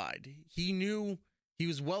zombified. He knew, he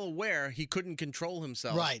was well aware he couldn't control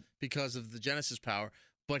himself because of the Genesis power,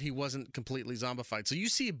 but he wasn't completely zombified. So you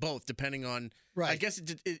see both depending on, I guess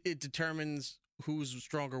it determines who's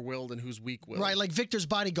stronger willed and who's weak willed. Right, like Victor's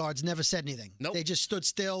bodyguards never said anything. Nope. They just stood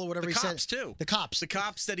still or whatever he said. The cops too. The cops. The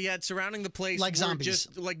cops that he had surrounding the place like were zombies.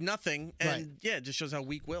 just like nothing. And yeah, it just shows how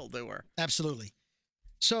weak willed they were. Absolutely.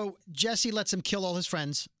 So Jesse lets him kill all his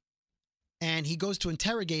friends and he goes to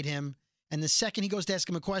interrogate him. And the second he goes to ask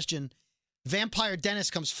him a question, Vampire Dennis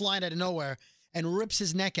comes flying out of nowhere and rips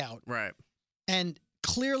his neck out. Right. And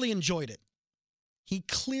clearly enjoyed it. He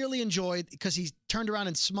clearly enjoyed because he turned around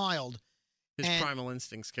and smiled. His primal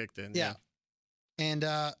instincts kicked in. Yeah. And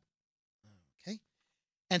okay.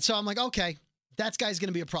 And so I'm like, okay, that guy's going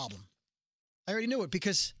to be a problem. I already knew it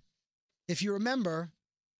because if you remember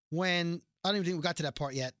when, I don't even think we got to that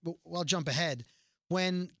part yet, but I'll jump ahead.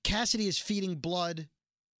 When Cassidy is feeding blood,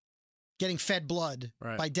 getting fed blood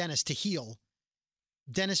Right. by Dennis to heal,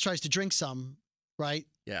 Dennis tries to drink some, right?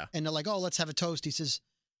 Yeah. And they're like, oh, let's have a toast. He says,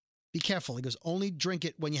 be careful. He goes, only drink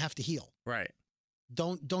it when you have to heal. Right.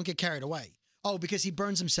 Don't get carried away. Oh, because he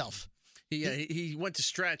burns himself. He went to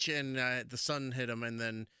stretch and the sun hit him and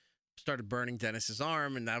then started burning Dennis's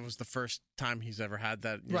arm, and that was the first time he's ever had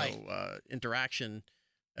that interaction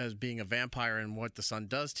as being a vampire and what the sun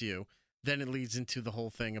does to you. Then it leads into the whole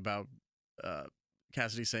thing about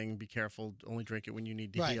Cassidy saying, be careful, only drink it when you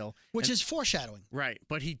need to Right. heal. Which is foreshadowing. Right,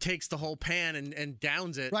 but he takes the whole pan and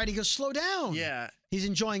downs it. Right. He goes, slow down. Yeah, He's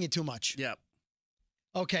enjoying it too much. yep.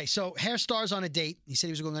 Okay. So Hairstar's on a date. He said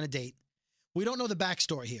he was going on a date. We don't know the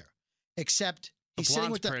backstory here, except The he's sitting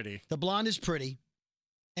blonde's with the pretty. The blonde is pretty.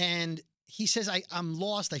 And he says, I'm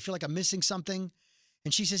lost. I feel like I'm missing something.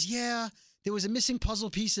 And she says, yeah, there was a missing puzzle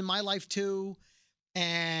piece in my life too.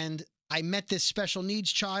 And I met this special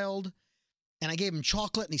needs child and I gave him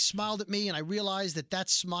chocolate and he smiled at me. And I realized that that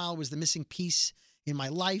smile was the missing piece in my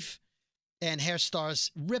life. And Hairstar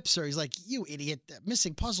rips her. He's like, you idiot, that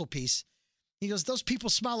missing puzzle piece. He goes, those people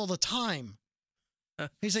smile all the time.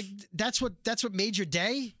 He's like, that's what made your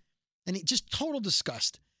day? And he just total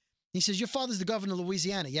disgust. He says, your father's the governor of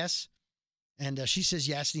Louisiana, yes? And she says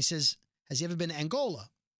yes. And he says, has he ever been to Angola?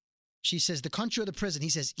 She says, the country or the prison? He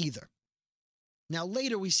says, either. Now,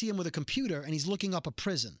 later we see him with a computer and he's looking up a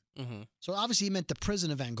prison. Mm-hmm. So obviously he meant the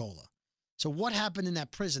prison of Angola. So what happened in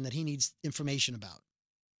that prison that he needs information about?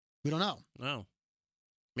 We don't know. No.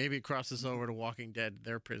 Maybe it crosses over to Walking Dead,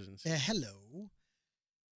 their prisons. Hello.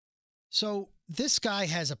 So this guy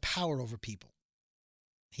has a power over people.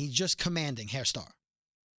 He's just commanding Hairstar.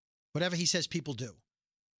 Whatever he says, people do.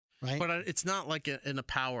 Right? But it's not like in a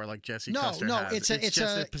power like Jesse No, Custer no, has. it's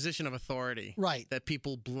just a a position of authority. Right. That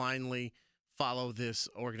people blindly follow this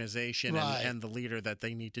organization Right. and the leader that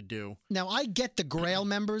they need to do. Now, I get the Grail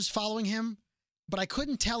members following him, but I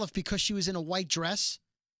couldn't tell if because she was in a white dress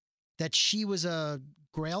that she was a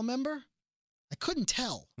Grail member. I couldn't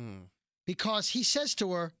tell because he says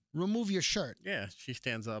to her, remove your shirt. Yeah, she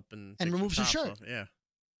stands up and takes removes her top shirt. off. Yeah.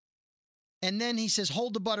 And then he says,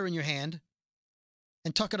 hold the butter in your hand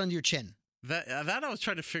and tuck it under your chin. That I was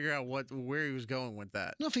trying to figure out where he was going with that.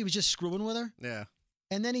 I don't know if he was just screwing with her. Yeah.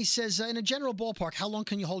 And then he says, in a general ballpark, how long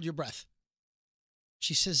can you hold your breath?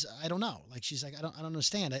 She says, I don't know. Like, she's like, I don't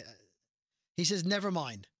understand. He says, never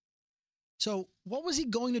mind. So what was he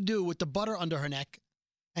going to do with the butter under her neck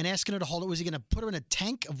and asking her to hold it? Was he going to put her in a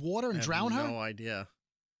tank of water and drown her? No idea.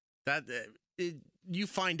 You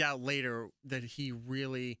find out later that he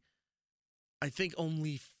really, I think,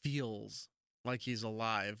 only feels like he's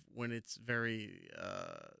alive when it's very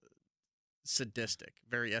sadistic,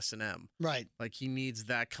 very S&M. Right. Like he needs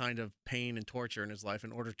that kind of pain and torture in his life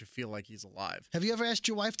in order to feel like he's alive. Have you ever asked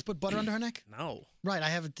your wife to put butter under her neck? No. Right. I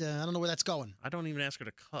haven't. I don't know where that's going. I don't even ask her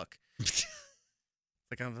to cook. It's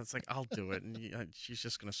like I'll do it, and she's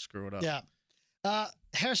just gonna screw it up. Yeah.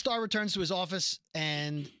 Hairstar returns to his office,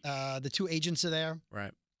 and the two agents are there,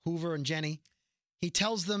 Right. Hoover and Jenny. He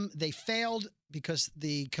tells them they failed because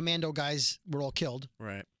the commando guys were all killed,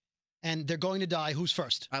 Right. and they're going to die. Who's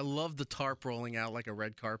first? I love the tarp rolling out like a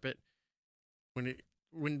red carpet.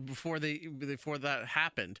 Before that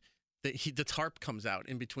happened, the tarp comes out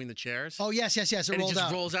in between the chairs. Oh yes. It and rolled it just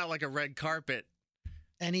out, rolls out like a red carpet.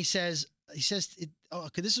 and he says,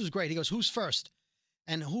 okay, this was great. He goes, who's first?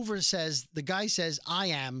 And Hoover says, the guy says, I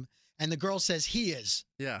am, and the girl says, he is.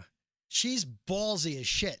 Yeah. She's ballsy as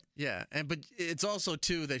shit. Yeah, but it's also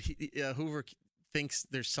too that Hoover thinks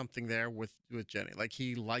there's something there with Jenny. Like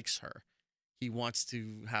he likes her, he wants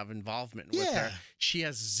to have involvement with her. She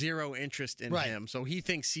has zero interest in him, so he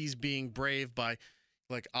thinks he's being brave by,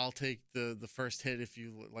 like, I'll take the first hit if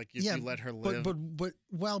you you let her live. But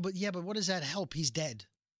what does that help? He's dead.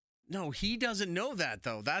 No, he doesn't know that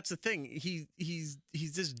though. That's the thing. He's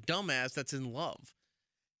this dumbass that's in love.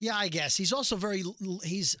 Yeah, I guess he's also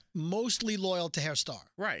he's mostly loyal to Hairstar.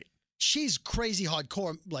 Right. She's crazy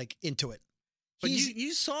hardcore, like, into it. But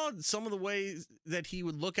you saw some of the ways that he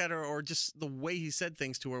would look at her, or just the way he said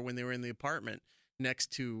things to her when they were in the apartment next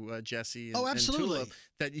to Jesse and, absolutely. and Tulip,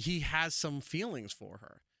 that he has some feelings for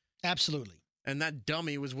her. Absolutely. And that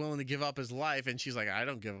dummy was willing to give up his life, and she's like, I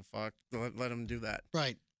don't give a fuck. Let him do that.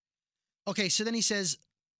 Right. Okay, so then he says,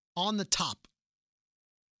 on the top.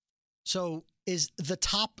 So is the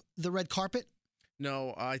top the red carpet?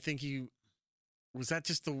 No, I think was that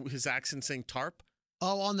just his accent saying tarp?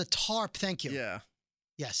 Oh, on the tarp. Thank you. Yeah.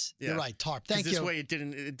 Yes, Yeah. you're right. Tarp. 'Cause Thank this you. way it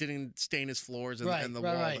didn't stain his floors and, right, and the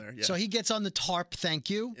right, wall right. there. Yeah. So he gets on the tarp. Thank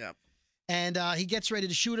you. yeah. And he gets ready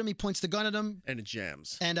to shoot him. He points the gun at him. And it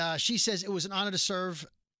jams. And she says, it was an honor to serve,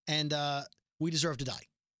 and we deserve to die.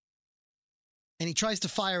 And he tries to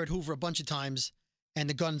fire at Hoover a bunch of times, and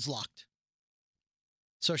the gun's locked.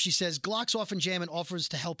 So she says, Glock's off and jam and offers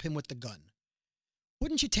to help him with the gun.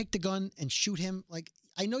 Wouldn't you take the gun and shoot him? Like,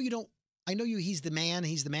 I know he's the man,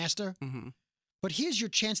 he's the master, Mm-hmm. but here's your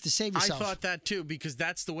chance to save yourself. I thought that too, because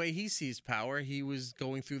that's the way he sees power. He was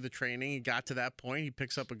going through the training. He got to that point. He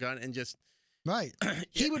picks up a gun and just. Right.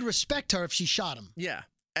 He would respect her if she shot him. Yeah.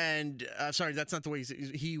 And sorry, that's not the way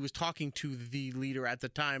he was talking to the leader at the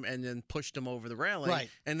time, and then pushed him over the railing, Right.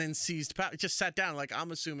 and then seized power. Just sat down, like,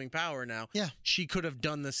 I'm assuming power now. Yeah. She could have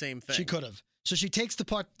done the same thing. She could have. So she takes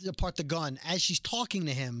apart the gun as she's talking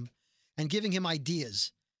to him and giving him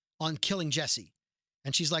ideas on killing Jesse.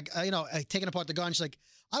 And she's like, taking apart the gun. She's like,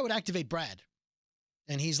 I would activate Brad.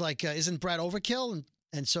 And he's like, isn't Brad overkill?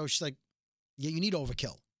 And so she's like, yeah, you need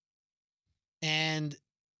overkill. And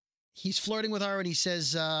he's flirting with her, and he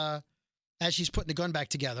says, as she's putting the gun back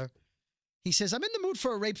together, he says, I'm in the mood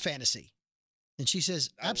for a rape fantasy. And she says,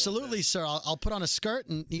 I love absolutely, this. sir. I'll put on a skirt.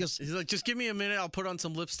 And he goes, He's like, just give me a minute. I'll put on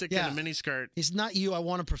some lipstick Yeah. and a mini skirt. it's not you. I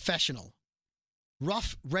want a professional.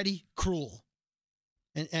 Rough, ready, cruel.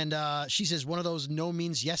 And she says, one of those no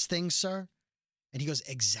means yes things, sir. And he goes,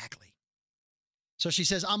 exactly. So she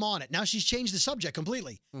says, I'm on it. Now she's changed the subject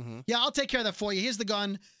completely. Mm-hmm. Yeah, I'll take care of that for you. Here's the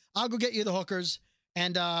gun. I'll go get you the hookers.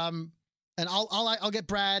 And I'll get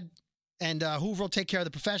Brad, and Hoover will take care of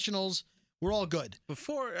the professionals. We're all good.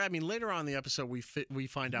 Later on in the episode, we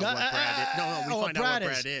find out what Brad is. No, we find out what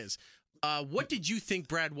Brad is. What did you think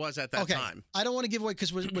Brad was at that time? I don't want to give away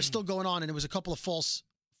because we're still going on, and there was a couple of false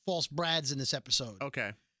Brads in this episode.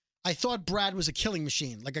 Okay. I thought Brad was a killing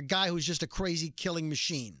machine, like a guy who's just a crazy killing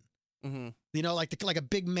machine. Mm-hmm. You know, like a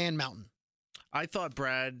big man mountain. I thought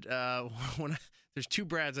Brad. There's two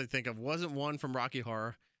Brads I think of. Wasn't one from Rocky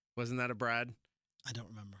Horror? Wasn't that a Brad? I don't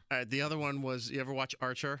remember. The other one was. You ever watch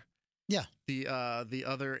Archer? Yeah. The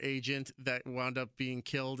other agent that wound up being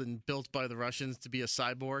killed and built by the Russians to be a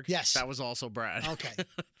cyborg. Yes. That was also Brad. Okay.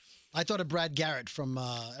 I thought of Brad Garrett from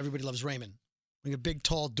Everybody Loves Raymond. Like a big,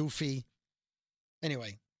 tall, doofy.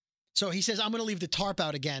 Anyway, so he says, I'm going to leave the tarp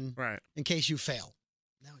out again Right. in case you fail.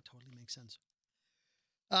 Now it totally makes sense.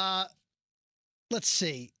 Let's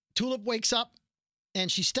see. Tulip wakes up,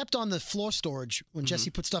 and she stepped on the floor storage when Jesse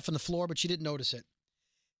put stuff on the floor, but she didn't notice it.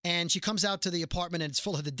 And she comes out to the apartment, and it's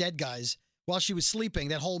full of the dead guys. While she was sleeping,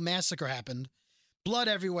 that whole massacre happened. Blood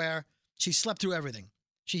everywhere. She slept through everything.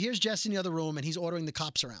 She hears Jesse in the other room, and he's ordering the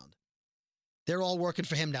cops around. They're all working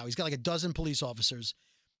for him now. He's got like a dozen police officers.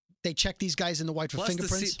 They check these guys in the white for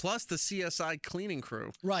fingerprints. Plus the CSI cleaning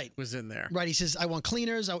crew Right. was in there. Right. He says, I want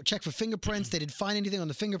cleaners. I would check for fingerprints. They didn't find anything on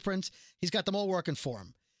the fingerprints. He's got them all working for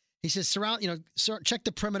him. He says, check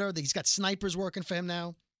the perimeter. He's got snipers working for him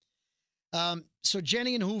now. So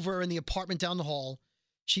Jenny and Hoover are in the apartment down the hall.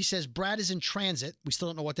 She says Brad is in transit. We still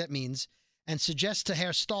don't know what that means. And suggests to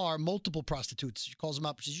Herr Starr multiple prostitutes. She calls him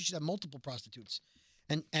up. She says, you should have multiple prostitutes.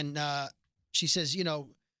 And she says,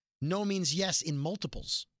 no means yes in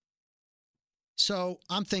multiples. So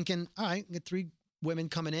I'm thinking, all right, get 3 women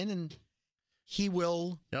coming in, and he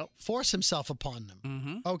will force himself upon them.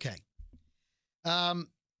 Mm-hmm. Okay.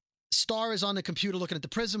 Starr is on the computer looking at the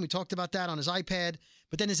prison. We talked about that on his iPad.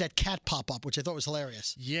 But then there's that cat pop up, which I thought was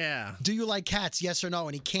hilarious. Yeah. Do you like cats? Yes or no?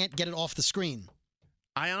 And he can't get it off the screen.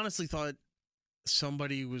 I honestly thought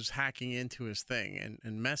somebody was hacking into his thing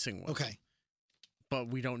and messing with him. Okay. But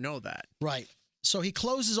we don't know that. Right. So he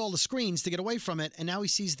closes all the screens to get away from it, and now he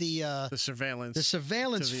sees the surveillance to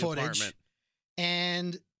the footage, apartment.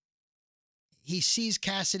 and he sees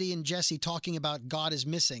Cassidy and Jesse talking about God is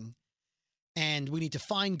missing, and we need to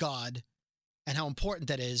find God, and how important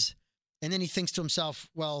that is. And then he thinks to himself,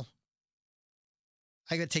 well,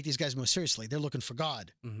 I got to take these guys more seriously. They're looking for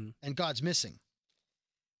God, and God's missing.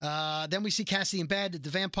 Then we see Cassidy in bed, the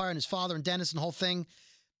vampire and his father and Dennis and the whole thing.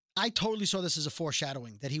 I totally saw this as a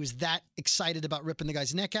foreshadowing, that he was that excited about ripping the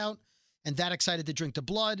guy's neck out and that excited to drink the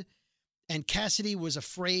blood. And Cassidy was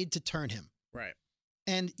afraid to turn him. Right.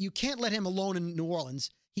 And you can't let him alone in New Orleans.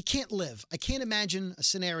 He can't live. I can't imagine a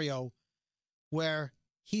scenario where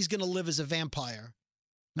he's going to live as a vampire.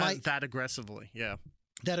 That aggressively, yeah.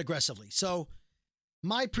 That aggressively. So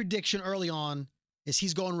my prediction early on is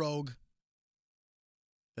he's going rogue.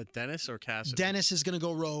 That Dennis or Cassidy? Dennis is going to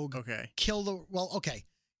go rogue. Okay. Okay.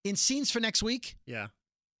 In scenes for next week, yeah,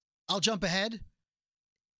 I'll jump ahead.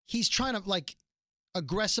 He's trying to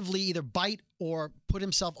aggressively either bite or put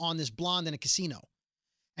himself on this blonde in a casino.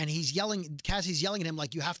 and Cassie's yelling at him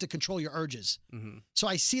like, you have to control your urges. Mm-hmm. So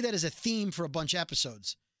I see that as a theme for a bunch of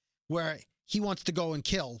episodes where he wants to go and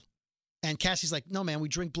kill. And Cassie's like, no, man, we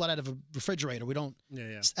drink blood out of a refrigerator. We don't.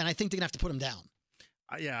 Yeah. And I think they're going to have to put him down.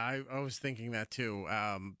 I was thinking that too.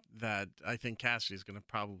 That I think Cassidy's going to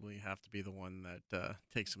probably have to be the one that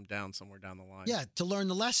takes him down somewhere down the line. Yeah, to learn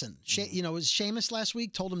the lesson. Mhm. You know, as Sheamus last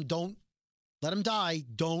week told him, don't let him die.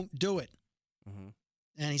 Don't do it. Mm-hmm.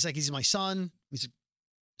 And he's like, he's my son.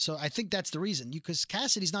 So I think that's the reason. Because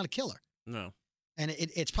Cassidy's not a killer. No. And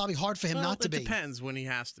it's probably hard for him not to be. It depends when he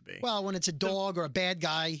has to be. Well, when it's a dog or a bad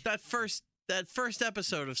guy. That first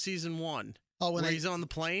episode of season 1. Oh, when where he's on the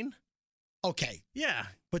plane. Okay. Yeah.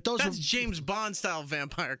 But those That's were James Bond style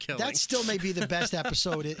vampire killing. That still may be the best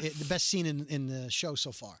episode, the best scene in the show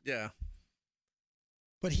so far. Yeah.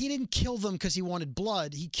 But he didn't kill them because he wanted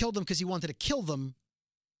blood. He killed them because he wanted to kill them.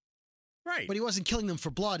 Right. But he wasn't killing them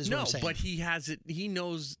for blood, is what I'm saying. No, but he has it. He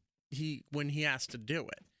knows when he has to do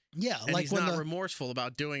it. Yeah, and like he's when not remorseful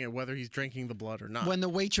about doing it, whether he's drinking the blood or not. When the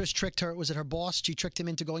waitress tricked her, was it her boss? She tricked him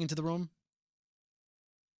into going into the room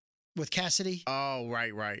with Cassidy. Oh,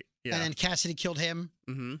 right. Yeah. And then Cassidy killed him.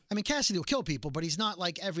 Mm-hmm. I mean, Cassidy will kill people, but he's not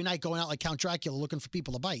like every night going out like Count Dracula looking for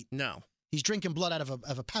people to bite. No. He's drinking blood out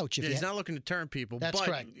of a pouch. He's not looking to turn people. That's but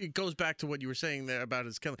correct. It goes back to what you were saying there about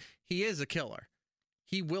his killing. He is a killer.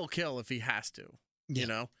 He will kill if he has to. Yeah. You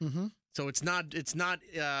know. Mm-hmm. So it's not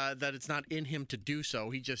that it's not in him to do so.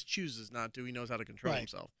 He just chooses not to. He knows how to control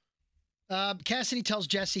himself. Cassidy tells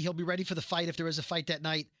Jesse he'll be ready for the fight if there is a fight that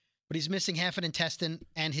night, but he's missing half an intestine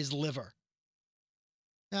and his liver.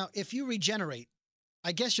 Now, if you regenerate,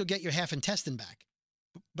 I guess you'll get your half intestine back.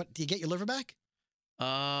 But do you get your liver back?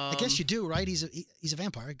 I guess you do, right? He's a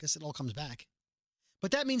vampire. I guess it all comes back.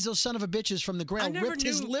 But that means those son of a bitches from the Grail ripped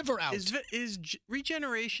his liver out. Is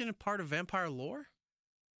regeneration a part of vampire lore?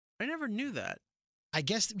 I never knew that. I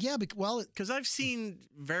guess, yeah. Because I've seen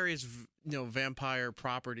various, vampire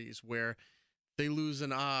properties where they lose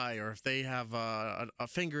an eye, or if they have a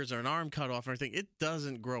fingers or an arm cut off or anything, it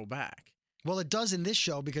doesn't grow back. Well, it does in this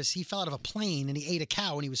show because he fell out of a plane and he ate a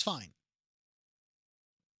cow and he was fine.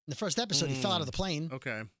 In the first episode, he fell out of the plane.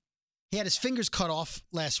 Okay. He had his fingers cut off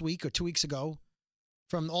last week or 2 weeks ago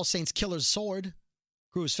from All Saints Killer's sword.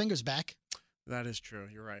 Grew his fingers back. That is true.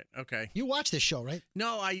 You're right. Okay. You watch this show, right?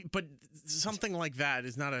 No, but something like that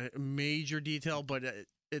is not a major detail, but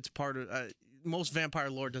it's part of most vampire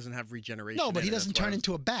lore doesn't have regeneration. No, but he doesn't turn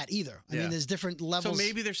into a bat either. I Yeah. mean, there's different levels. So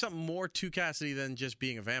maybe there's something more to Cassidy than just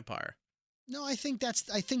being a vampire. No, I think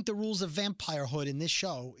the rules of vampirehood in this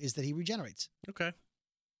show is that he regenerates. Okay.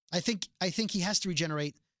 I think he has to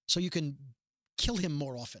regenerate so you can kill him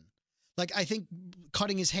more often. Like, I think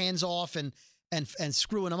cutting his hands off and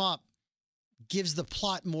screwing him up gives the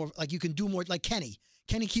plot more, like you can do more, like Kenny.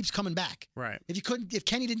 Kenny keeps coming back. Right. If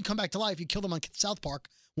Kenny didn't come back to life, you killed him on South Park,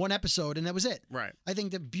 one episode, and that was it. Right. I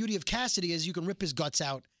think the beauty of Cassidy is you can rip his guts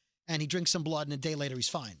out and he drinks some blood and a day later he's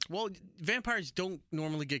fine. Well, vampires don't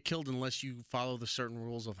normally get killed unless you follow the certain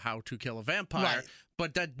rules of how to kill a vampire. Right.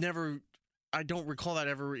 But I don't recall that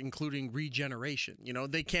ever including regeneration.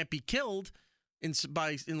 They can't be killed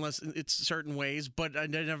unless it's certain ways, but I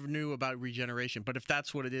never knew about regeneration. But if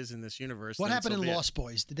that's what it is in this universe, What then happened so in be it. Lost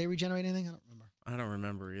Boys? Did they regenerate anything? I don't remember. I don't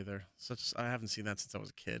remember either. I haven't seen that since I was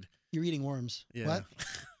a kid. You're eating worms. Yeah.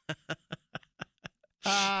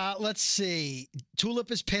 What? Let's see. Tulip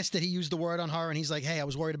is pissed that he used the word on her, and he's like, hey, I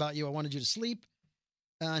was worried about you. I wanted you to sleep.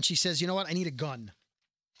 And she says, you know what? I need a gun.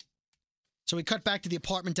 So we cut back to the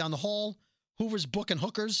apartment down the hall. Hoover's booking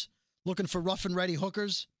hookers, looking for rough and ready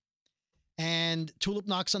hookers. And Tulip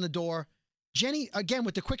knocks on the door. Jenny, again,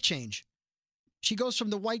 with the quick change. She goes from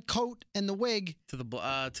the white coat and the wig to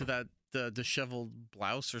the disheveled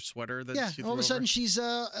blouse or sweater that she threw all of a sudden over. she's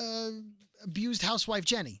abused housewife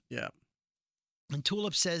Jenny. Yeah. And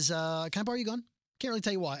Tulip says, can I borrow your gun? Can't really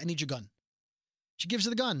tell you why. I need your gun. She gives her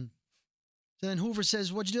the gun. So then Hoover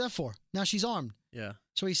says, what'd you do that for? Now she's armed. Yeah.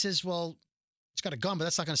 So he says, well, it's got a gun, but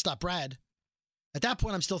that's not going to stop Brad. At that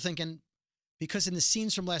point, I'm still thinking, because in the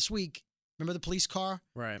scenes from last week, remember the police car?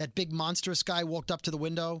 Right. That big monstrous guy walked up to the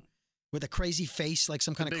window with a crazy face, like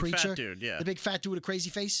some kind of creature. Fat dude, yeah. The big fat dude with a crazy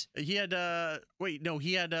face? He had, wasn't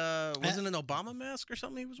an Obama mask or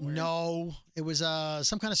something he was wearing? No, it was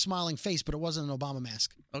some kind of smiling face, but it wasn't an Obama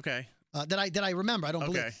mask. Okay. That I remember. I don't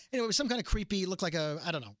Okay. believe. Anyway, it was some kind of creepy, looked like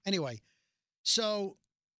I don't know. Anyway, so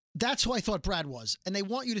that's who I thought Brad was. And they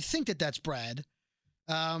want you to think that that's Brad.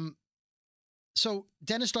 So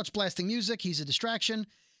Dennis starts blasting music. He's a distraction.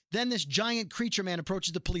 Then this giant creature man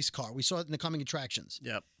approaches the police car. We saw it in the coming attractions.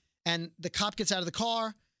 Yep. And the cop gets out of the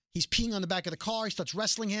car. He's peeing on the back of the car. He starts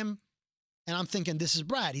wrestling him. And I'm thinking, this is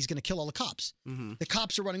Brad. He's going to kill all the cops. Mm-hmm. The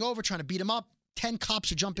cops are running over, trying to beat him up. 10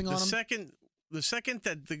 cops are jumping on him. The second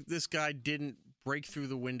that this guy didn't break through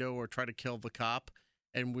the window or try to kill the cop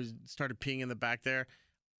and started peeing in the back there,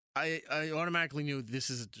 I automatically knew this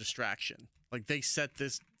is a distraction. Like they set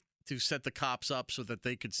this to set the cops up so that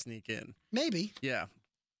they could sneak in. Maybe. Yeah.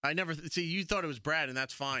 I never see you thought it was Brad, and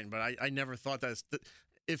that's fine, but I never thought that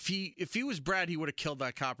if he was Brad, he would have killed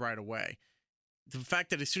that cop right away. The fact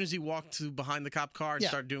that as soon as he walked to behind the cop car and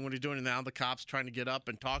started doing what he's doing, and now the cops trying to get up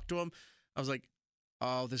and talk to him, I was like,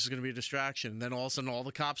 oh, this is going to be a distraction. And then all of a sudden, all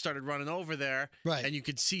the cops started running over there, right? And you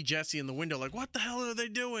could see Jesse in the window, like, what the hell are they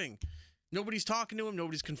doing? Nobody's talking to him.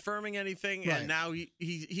 Nobody's confirming anything. Right. And now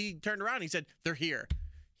he turned around and he said, they're here.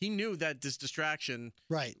 He knew that this distraction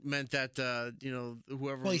meant that,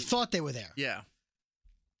 whoever. Well, he thought they were there. Yeah.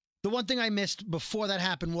 The one thing I missed before that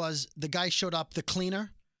happened was the guy showed up, the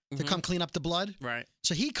cleaner, to come clean up the blood. Right.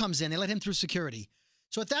 So he comes in. They let him through security.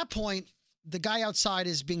 So at that point, the guy outside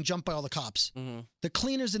is being jumped by all the cops. Mm-hmm. The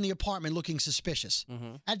cleaner's in the apartment looking suspicious.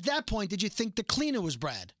 Mm-hmm. At that point, did you think the cleaner was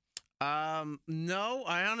Brad? No,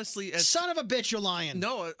 I honestly... Son of a bitch, you're lying.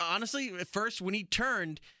 No, honestly, at first, when he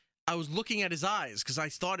turned, I was looking at his eyes because I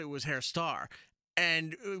thought it was Hair Star.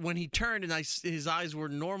 And when he turned and his eyes were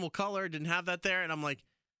normal color, didn't have that there, and I'm like,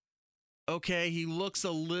 okay, he looks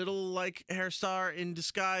a little like Hair Star in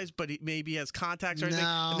disguise, but he maybe has contacts or anything.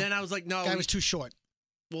 And then I was like, no. Guy was too short.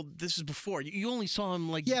 Well, this is before. You only saw him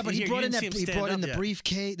like... Yeah, but he brought in the yet.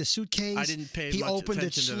 briefcase, the suitcase. I didn't pay He much opened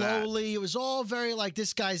it attention to slowly. It was all very like,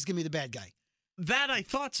 this guy's going to be the bad guy. That I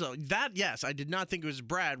thought so. That, yes, I did not think it was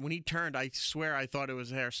Brad. When he turned, I swear I thought it was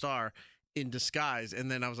Hair Star in disguise. And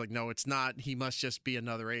then I was like, no, it's not. He must just be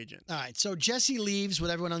another agent. All right, so Jesse leaves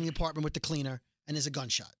with everyone in the apartment with the cleaner, and there's a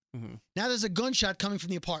gunshot. Mm-hmm. Now there's a gunshot coming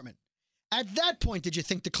from the apartment. At that point, did you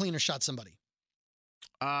think the cleaner shot somebody?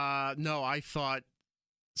 No, I thought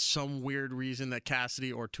some weird reason that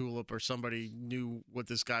Cassidy or Tulip or somebody knew what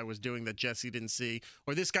this guy was doing that Jesse didn't see,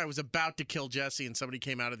 or this guy was about to kill Jesse and somebody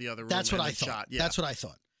came out of the other room. That's what and I thought. Shot. Yeah. That's what I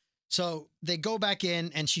thought. So they go back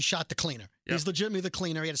in, and she shot the cleaner. Yep. He's legitimately the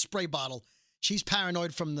cleaner. He had a spray bottle. She's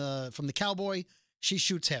paranoid from the cowboy. She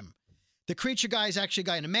shoots him. The creature guy is actually a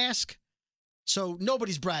guy in a mask. So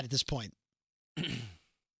nobody's Brad at this point.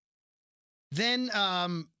 Then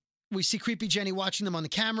we see creepy Jenny watching them on the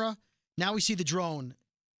camera. Now we see the drone.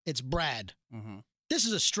 It's Brad. Mm-hmm. This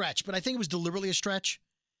is a stretch, but I think it was deliberately a stretch.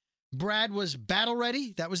 Brad was battle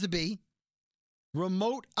ready. That was the B.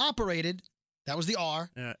 Remote operated. That was the R.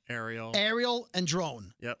 Yeah, aerial. Aerial and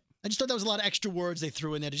drone. Yep. I just thought that was a lot of extra words they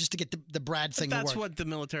threw in there just to get the Brad thing to work. That's what the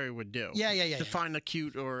military would do. Yeah. To find a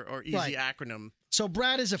cute or easy acronym. So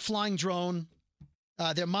Brad is a flying drone.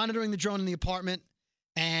 They're monitoring the drone in the apartment,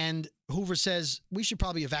 and Hoover says, we should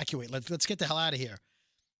probably evacuate. Let's get the hell out of here.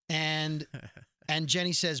 And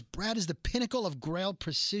Jenny says, Brad is the pinnacle of Grail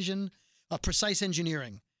precise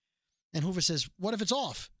engineering. And Hoover says, what if it's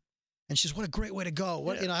off? And she says, what a great way to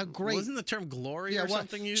go. How great. Wasn't the term glory or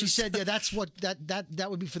something used? She said, yeah, that's what that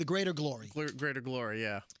would be for the greater glory. Greater glory,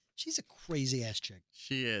 yeah. She's a crazy ass chick.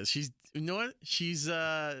 She is. You know what?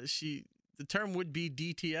 The term would be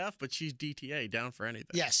DTF, but she's DTA, down for anything.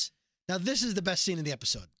 Yes. Now this is the best scene in the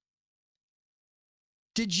episode.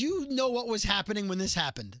 Did you know what was happening when this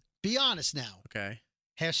happened? Be honest now. Okay.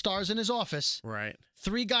 Hair Star's in his office. Right.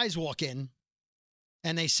 3 guys walk in,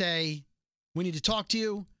 and they say, we need to talk to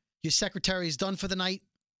you. Your secretary is done for the night.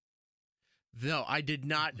 No, I did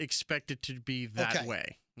not expect it to be that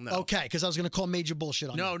way. No. Okay, because I was going to call major bullshit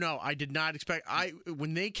on you. No, I did not expect.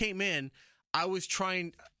 When they came in, I was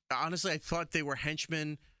trying. Honestly, I thought they were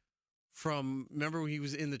henchmen from. Remember when he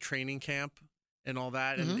was in the training camp and all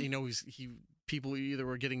that, and people either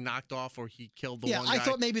were getting knocked off or he killed the one guy. I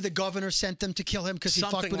thought maybe the governor sent them to kill him because he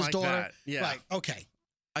fucked with his daughter. That. Yeah. Right. Okay.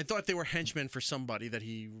 I thought they were henchmen for somebody that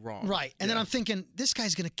he wronged. Right. And then I'm thinking, this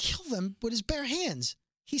guy's going to kill them with his bare hands.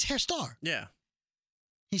 He's Hair Star. Yeah.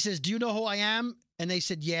 He says, do you know who I am? And they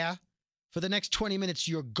said, yeah. For the next 20 minutes,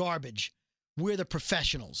 you're garbage. We're the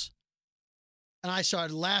professionals. And I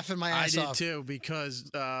started laughing my ass off. I did too, because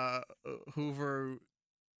Hoover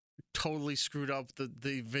totally screwed up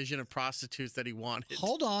the vision of prostitutes that he wanted.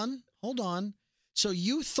 Hold on. So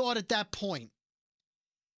you thought at that point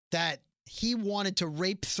that he wanted to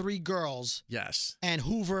rape 3 girls. Yes. And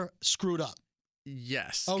Hoover screwed up.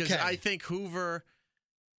 Yes. Because I think Hoover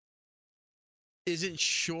isn't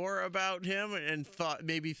sure about him and thought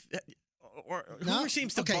maybe... Hoover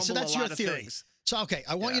seems to bumble so that's a lot your of theory. things. So,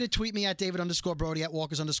 I want you to tweet me at David_Brody, at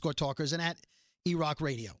Walkers_Talkers, and at eRock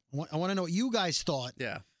Radio. I want to know what you guys thought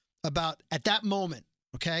about at that moment,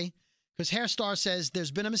 okay? Because Hair Star says,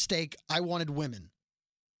 there's been a mistake. I wanted women.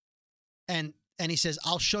 And he says,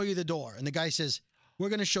 I'll show you the door. And the guy says, we're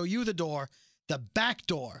going to show you the door, the back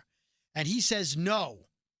door. And he says, no.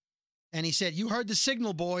 And he said, you heard the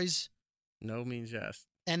signal, boys. No means yes.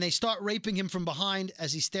 And they start raping him from behind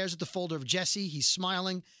as he stares at the folder of Jesse. He's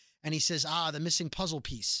smiling. And he says, the missing puzzle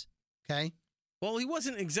piece. Okay? Well, he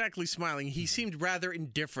wasn't exactly smiling. He seemed rather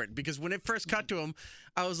indifferent because when it first cut to him,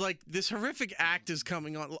 I was like, this horrific act is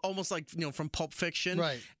coming on, almost like, from Pulp Fiction.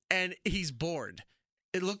 Right. And he's bored.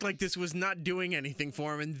 It looked like this was not doing anything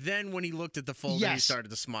for him. And then when he looked at the folder, he started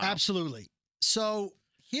to smile. Absolutely. So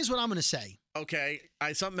here's what I'm going to say. Okay.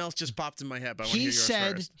 Something else just popped in my head, but I want to hear He yours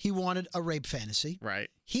said first. he wanted a rape fantasy. Right.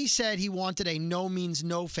 He said he wanted a no means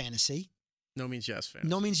no fantasy. No means yes fantasy.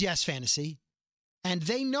 No means yes fantasy. And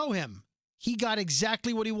they know him. He got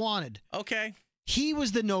exactly what he wanted. Okay. He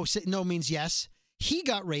was the no means yes. He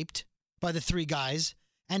got raped by the three guys,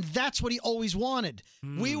 and that's what he always wanted.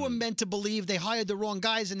 We were meant to believe they hired the wrong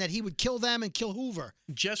guys and that he would kill them and kill Hoover.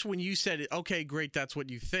 Just when you said it, okay, great, that's what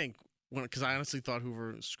you think, because I honestly thought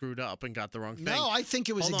Hoover screwed up and got the wrong thing. No, I think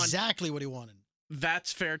it was Hold on. exactly what he wanted.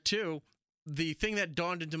 That's fair, too. The thing that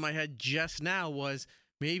dawned into my head just now was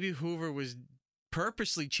maybe Hoover was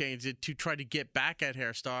purposely changed it to try to get back at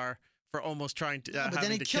Hairstar for almost trying to But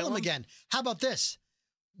then he'd kill him again. How about this?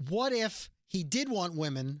 What if he did want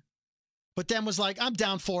women, but then was like, I'm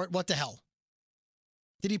down for it. What the hell?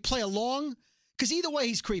 Did he play along? Because either way,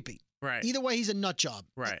 he's creepy. Right. Either way, he's a nut job.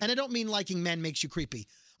 Right. And I don't mean liking men makes you creepy.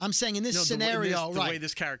 I'm saying in this No, scenario, the way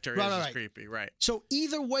this character is creepy. Right. So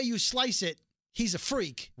either way you slice it, he's a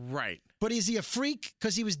freak. Right. But is he a freak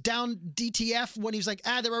because he was down DTF when he was like,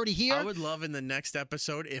 they're already here? I would love in the next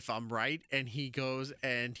episode, if I'm right, and he goes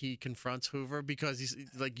and he confronts Hoover because he's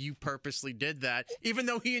like, you purposely did that. Even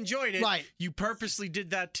though he enjoyed it, Right. you purposely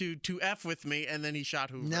did that to F with me, and then he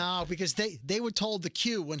shot Hoover. No, because they were told the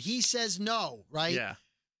cue. When he says no, right? Yeah.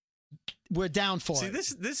 We're down for See, it.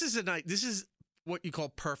 this is what you call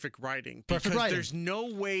perfect writing. Perfect because writing. There's no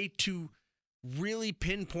way to really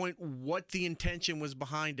pinpoint what the intention was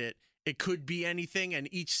behind it. It could be anything, and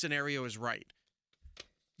each scenario is right.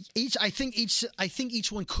 I think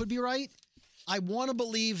each one could be right. I want to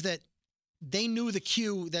believe that they knew the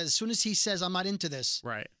cue that as soon as he says, I'm not into this,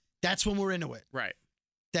 Right. that's when we're into it. Right.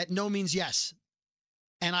 That no means yes.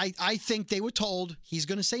 And I think they were told he's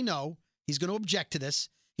going to say no. He's going to object to this.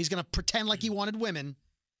 He's going to pretend like he wanted women,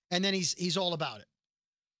 and then he's all about it.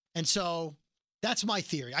 And so that's my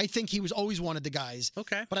theory. I think he was always wanted the guys.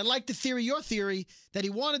 Okay. But I like your theory, that he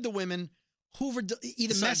wanted the women. Hoover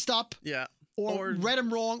either messed up Yeah. or read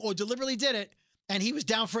him wrong or deliberately did it, and he was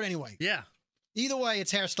down for it anyway. Yeah. Either way,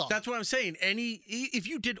 it's Hairstar. That's what I'm saying. If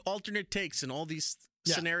you did alternate takes in all these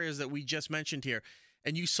Yeah. scenarios that we just mentioned here,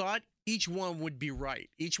 and you saw it, each one would be right.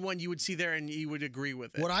 Each one you would see there, and you would agree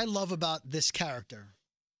with it. What I love about this character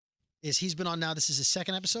is he's been on now. This is his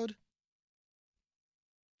second episode.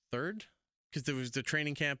 Third? Because there was the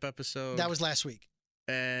training camp episode. That was last week.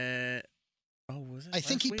 Was it? I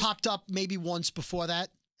think last he week? popped up maybe once before that,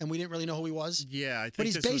 and we didn't really know who he was. Yeah, I think. But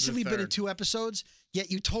he's this was the basically been in third. 2 episodes. Yet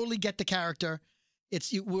you totally get the character.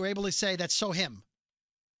 We're able to say that's so him.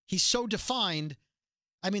 He's so defined.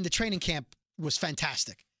 I mean, the training camp was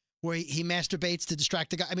fantastic, where he masturbates to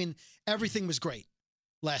distract the guy. I mean, everything was great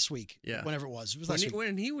last week. Yeah. Whenever it was last week.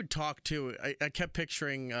 When he would talk too, I kept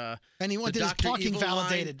picturing. And he wanted the his Dr. parking Evil line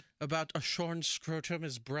validated. about a shorn scrotum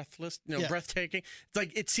is breathless, Yeah. breathtaking. It's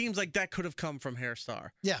like it seems like that could have come from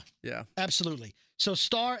Hairstar. Yeah. Yeah. Absolutely. So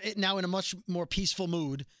Star, now in a much more peaceful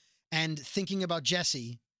mood and thinking about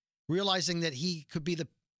Jesse, realizing that he could be the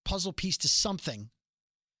puzzle piece to something,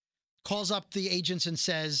 calls up the agents and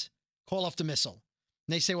says, call off the missile.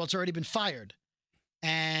 And they say, well, it's already been fired.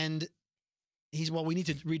 And we need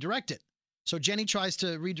to redirect it. So Jenny tries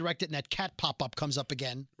to redirect it, and that cat pop-up comes up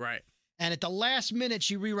again. Right. And at the last minute,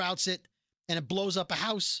 she reroutes it, and it blows up a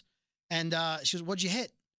house. And she goes, what'd you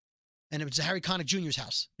hit? And it was Harry Connick Jr.'s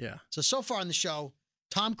house. Yeah. So far in the show,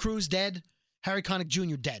 Tom Cruise dead, Harry Connick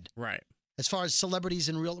Jr. dead, Right. as far as celebrities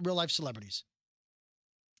and real-life celebrities.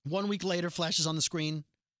 1 week later, flashes on the screen,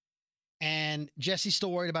 and Jesse's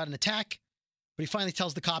still worried about an attack, but he finally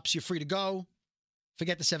tells the cops, you're free to go.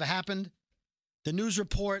 Forget this ever happened. The news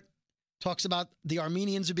report talks about the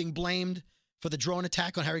Armenians are being blamed for the drone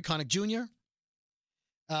attack on Harry Connick Jr.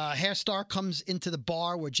 Hairstar comes into the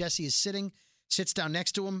bar where Jesse is sitting, sits down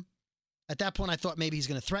next to him. At that point, I thought maybe he's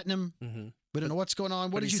going to threaten him. Mm-hmm. We don't know what's going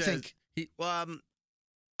on. What did you think? I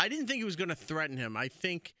didn't think he was going to threaten him. I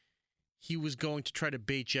think he was going to try to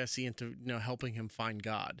bait Jesse into helping him find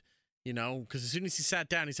God. Because as soon as he sat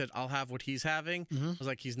down, he said, I'll have what he's having. Mhm. I was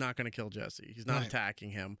like, he's not going to kill Jesse. He's not Right.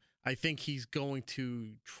 attacking him. I think he's going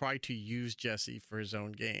to try to use Jesse for his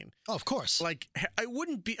own gain. Oh, of course. Like I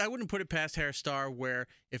wouldn't put it past Hair Star where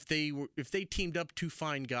if they teamed up to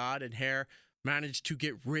find God and Hair managed to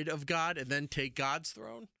get rid of God and then take God's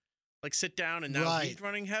throne, like sit down and now he's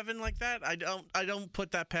running heaven like that. I don't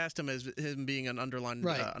put that past him as him being an underlying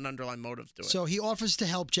motive to it. So he offers to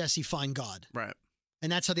help Jesse find God. Right.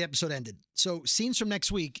 And that's how the episode ended. So scenes from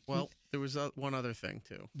next week. Well, there was one other thing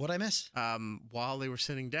too. What'd I miss? While they were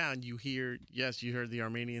sitting down, you heard the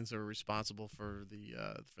Armenians are responsible for the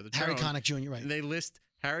Harry drone. Connick Jr. Right. And they list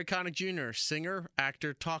Harry Connick Jr., singer,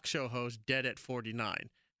 actor, talk show host, dead at 49.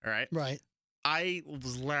 All right. Right. I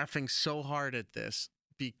was laughing so hard at this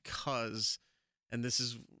because, and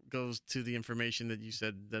this goes to the information that you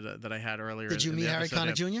said that I had earlier. Did you meet Harry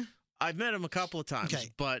Connick Jr.? I've met him a couple of times, okay.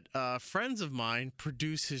 But friends of mine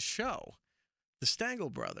produce his show, the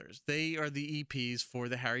Stangl Brothers. They are the EPs for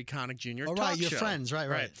the Harry Connick Jr. Oh, talk right, your show. friends,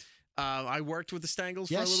 right. I worked with the Stangls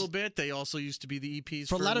for a little bit. They also used to be the EPs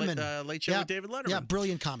for Letterman. Late Show with David Letterman. Yeah,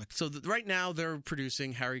 brilliant comic. So right now they're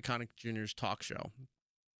producing Harry Connick Jr.'s talk show.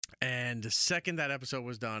 And the second that episode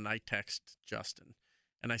was done, I text Justin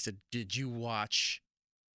and I said, "Did you watch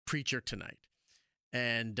Preacher tonight?"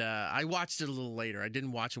 And I watched it a little later. I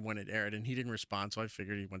didn't watch it when it aired, and he didn't respond, so I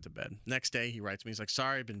figured he went to bed. Next day, he writes me. He's like,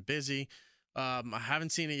 "Sorry, I've been busy. I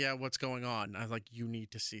haven't seen it yet. What's going on?" I was like, "You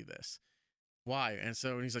need to see this." Why? And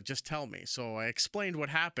he's like, "Just tell me." So I explained what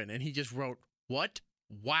happened, and he just wrote, "What?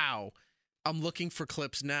 Wow. I'm looking for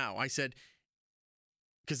clips now." I said,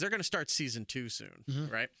 because they're going to start season 2 soon,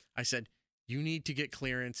 right? I said, "You need to get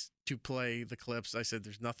clearance to play the clips." I said,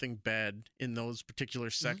 "There's nothing bad in those particular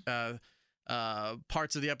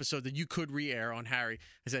parts of the episode that you could re-air on Harry."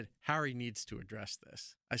 I said, "Harry needs to address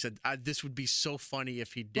this." I said, "This would be so funny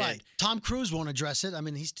if he did." Right. Tom Cruise won't address it. I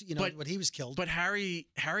mean, he's but he was killed. But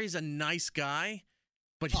Harry's a nice guy,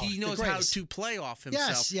 but he knows how to play off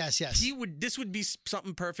himself. Yes. This would be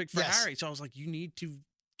something perfect for Harry. So I was like, "You need to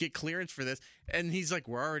get clearance for this." And he's like,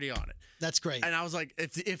 "We're already on it." That's great. And I was like,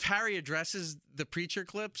 if Harry addresses the Preacher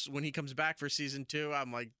clips when he comes back for season 2,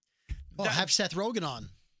 I'm like, have Seth Rogen on.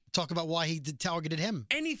 Talk about why he targeted him.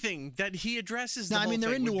 Anything that he addresses. Now, I mean,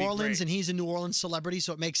 they're in New Orleans, and he's a New Orleans celebrity,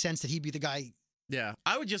 so it makes sense that he'd be the guy. Yeah,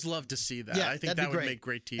 I would just love to see that. Yeah, I think that would make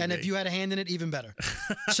great TV. And if you had a hand in it, even better.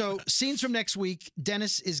 So, scenes from next week.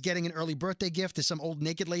 Dennis is getting an early birthday gift. There's some old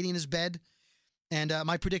naked lady in his bed, and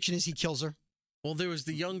my prediction is he kills her. Well, there was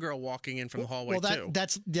the young girl walking in from the hallway too.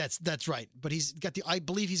 That's right. But he's got I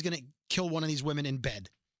believe he's going to kill one of these women in bed.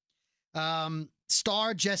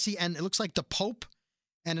 Star, Jesse, and it looks like the Pope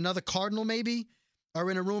and another cardinal maybe are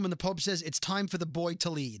in a room, and the Pope says it's time for the boy to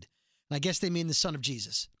lead. And I guess they mean the son of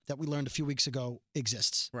Jesus that we learned a few weeks ago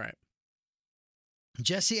exists. Right.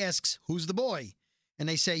 Jesse asks, "Who's the boy?" And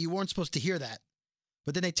they say, "You weren't supposed to hear that."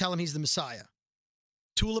 But then they tell him he's the Messiah.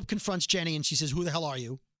 Tulip confronts Jenny, and she says, "Who the hell are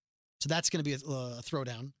you?" So that's going to be a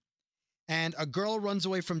throwdown. And a girl runs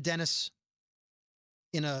away from Dennis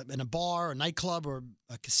in a bar, a nightclub, or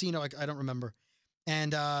a casino. I don't remember.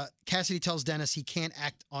 And Cassidy tells Dennis he can't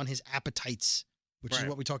act on his appetites, which is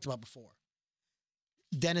what we talked about before.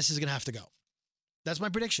 Dennis is going to have to go. That's my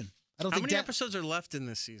prediction. I don't think. How many episodes are left in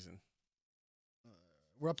this season?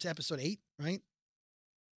 We're up to episode 8, right?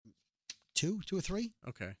 2 or 3.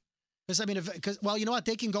 Okay. Because well, you know what?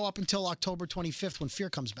 They can go up until October 25th when Fear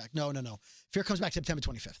comes back. No. Fear comes back September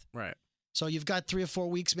 25th. Right. So you've got 3 or 4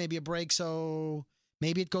 weeks, maybe a break. So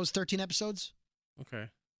maybe it goes 13 episodes. Okay.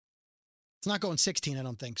 It's not going 16, I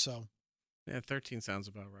don't think so. Yeah, 13 sounds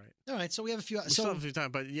about right. All right, so we have a few. We still have a few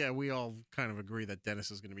time, but yeah, we all kind of agree that Dennis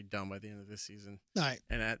is going to be done by the end of this season. All right.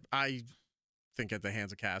 And I think at the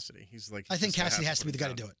hands of Cassidy, I think Cassidy has to be the guy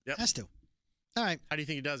to do it. Yep. Has to. All right. How do you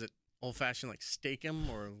think he does it? Old-fashioned, like stake him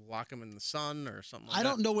or lock him in the sun or something like that? I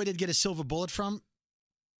don't know where they'd get a silver bullet from.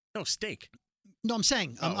 No, stake. No, I'm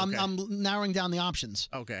saying I'm narrowing down the options.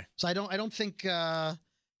 Okay. So I don't think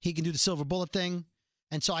he can do the silver bullet thing,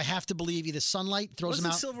 and so I have to believe either sunlight throws him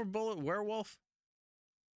out. Silver bullet werewolf?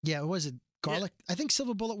 Yeah, what was it? Garlic. Yeah. I think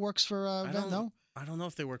silver bullet works for. No, I don't know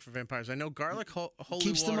if they work for vampires. I know garlic, holy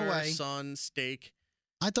keeps water, them away. sun, stake.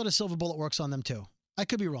 I thought a silver bullet works on them too. I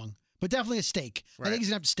could be wrong, but definitely a stake. Right. I think he's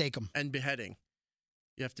gonna have to stake him. And beheading.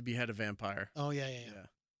 You have to behead a vampire. Oh yeah.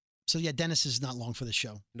 So yeah, Dennis is not long for the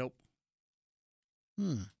show. Nope.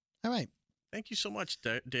 All right. Thank you so much,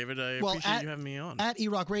 David. I appreciate you having me on. At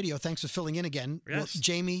E-Rock Radio, thanks for filling in again. Yes. Well,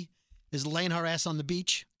 Jamie is laying her ass on the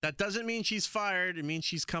beach. That doesn't mean she's fired. It means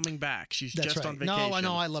she's coming back. She's just on vacation. No, I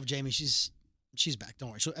know. I love Jamie. She's back. Don't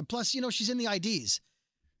worry. So, and plus, she's in the IDs.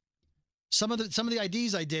 Some of the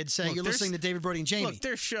IDs I did say you're listening to David Brody and Jamie. Look,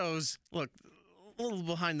 there's shows. Look, little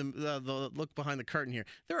behind the look behind the curtain here.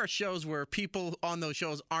 There are shows where people on those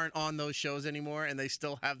shows aren't on those shows anymore, and they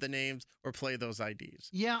still have the names or play those IDs.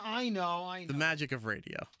 Yeah, I know. The magic of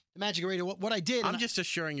radio. The magic of radio. What I did. I'm just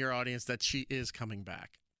assuring your audience that she is coming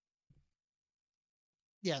back.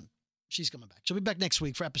 Yeah, she's coming back. She'll be back next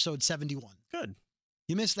week for episode 71. Good.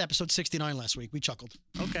 You missed episode 69 last week. We chuckled.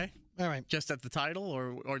 Okay. All right. Just at the title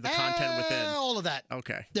or the content within? All of that.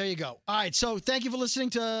 Okay. There you go. All right. So thank you for listening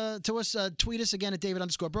to us. Tweet us again at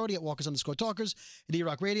David_Brody, at Walkers_Talkers, at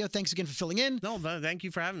E-Rock Radio. Thanks again for filling in. No, thank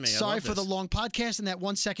you for having me. Sorry for the long podcast and that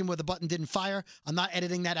 1 second where the button didn't fire. I'm not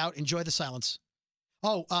editing that out. Enjoy the silence.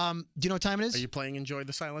 Oh, do you know what time it is? Are you playing Enjoy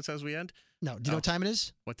the Silence as we end? No. Do you know what time it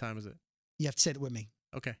is? What time is it? You have to say it with me.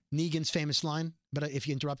 Okay. Negan's famous line, but if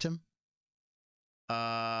you interrupt him.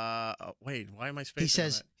 Wait, why am I spacing? He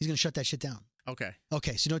says he's going to shut that shit down. Okay.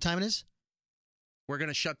 Okay, so you know what time it is? We're going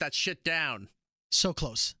to shut that shit down. So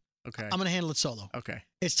close. Okay. I'm going to handle it solo. Okay.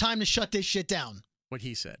 It's time to shut this shit down. What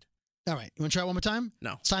he said. All right. You want to try it one more time?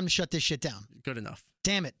 No. It's time to shut this shit down. Good enough.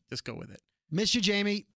 Damn it. Just go with it. Miss you, Jamie.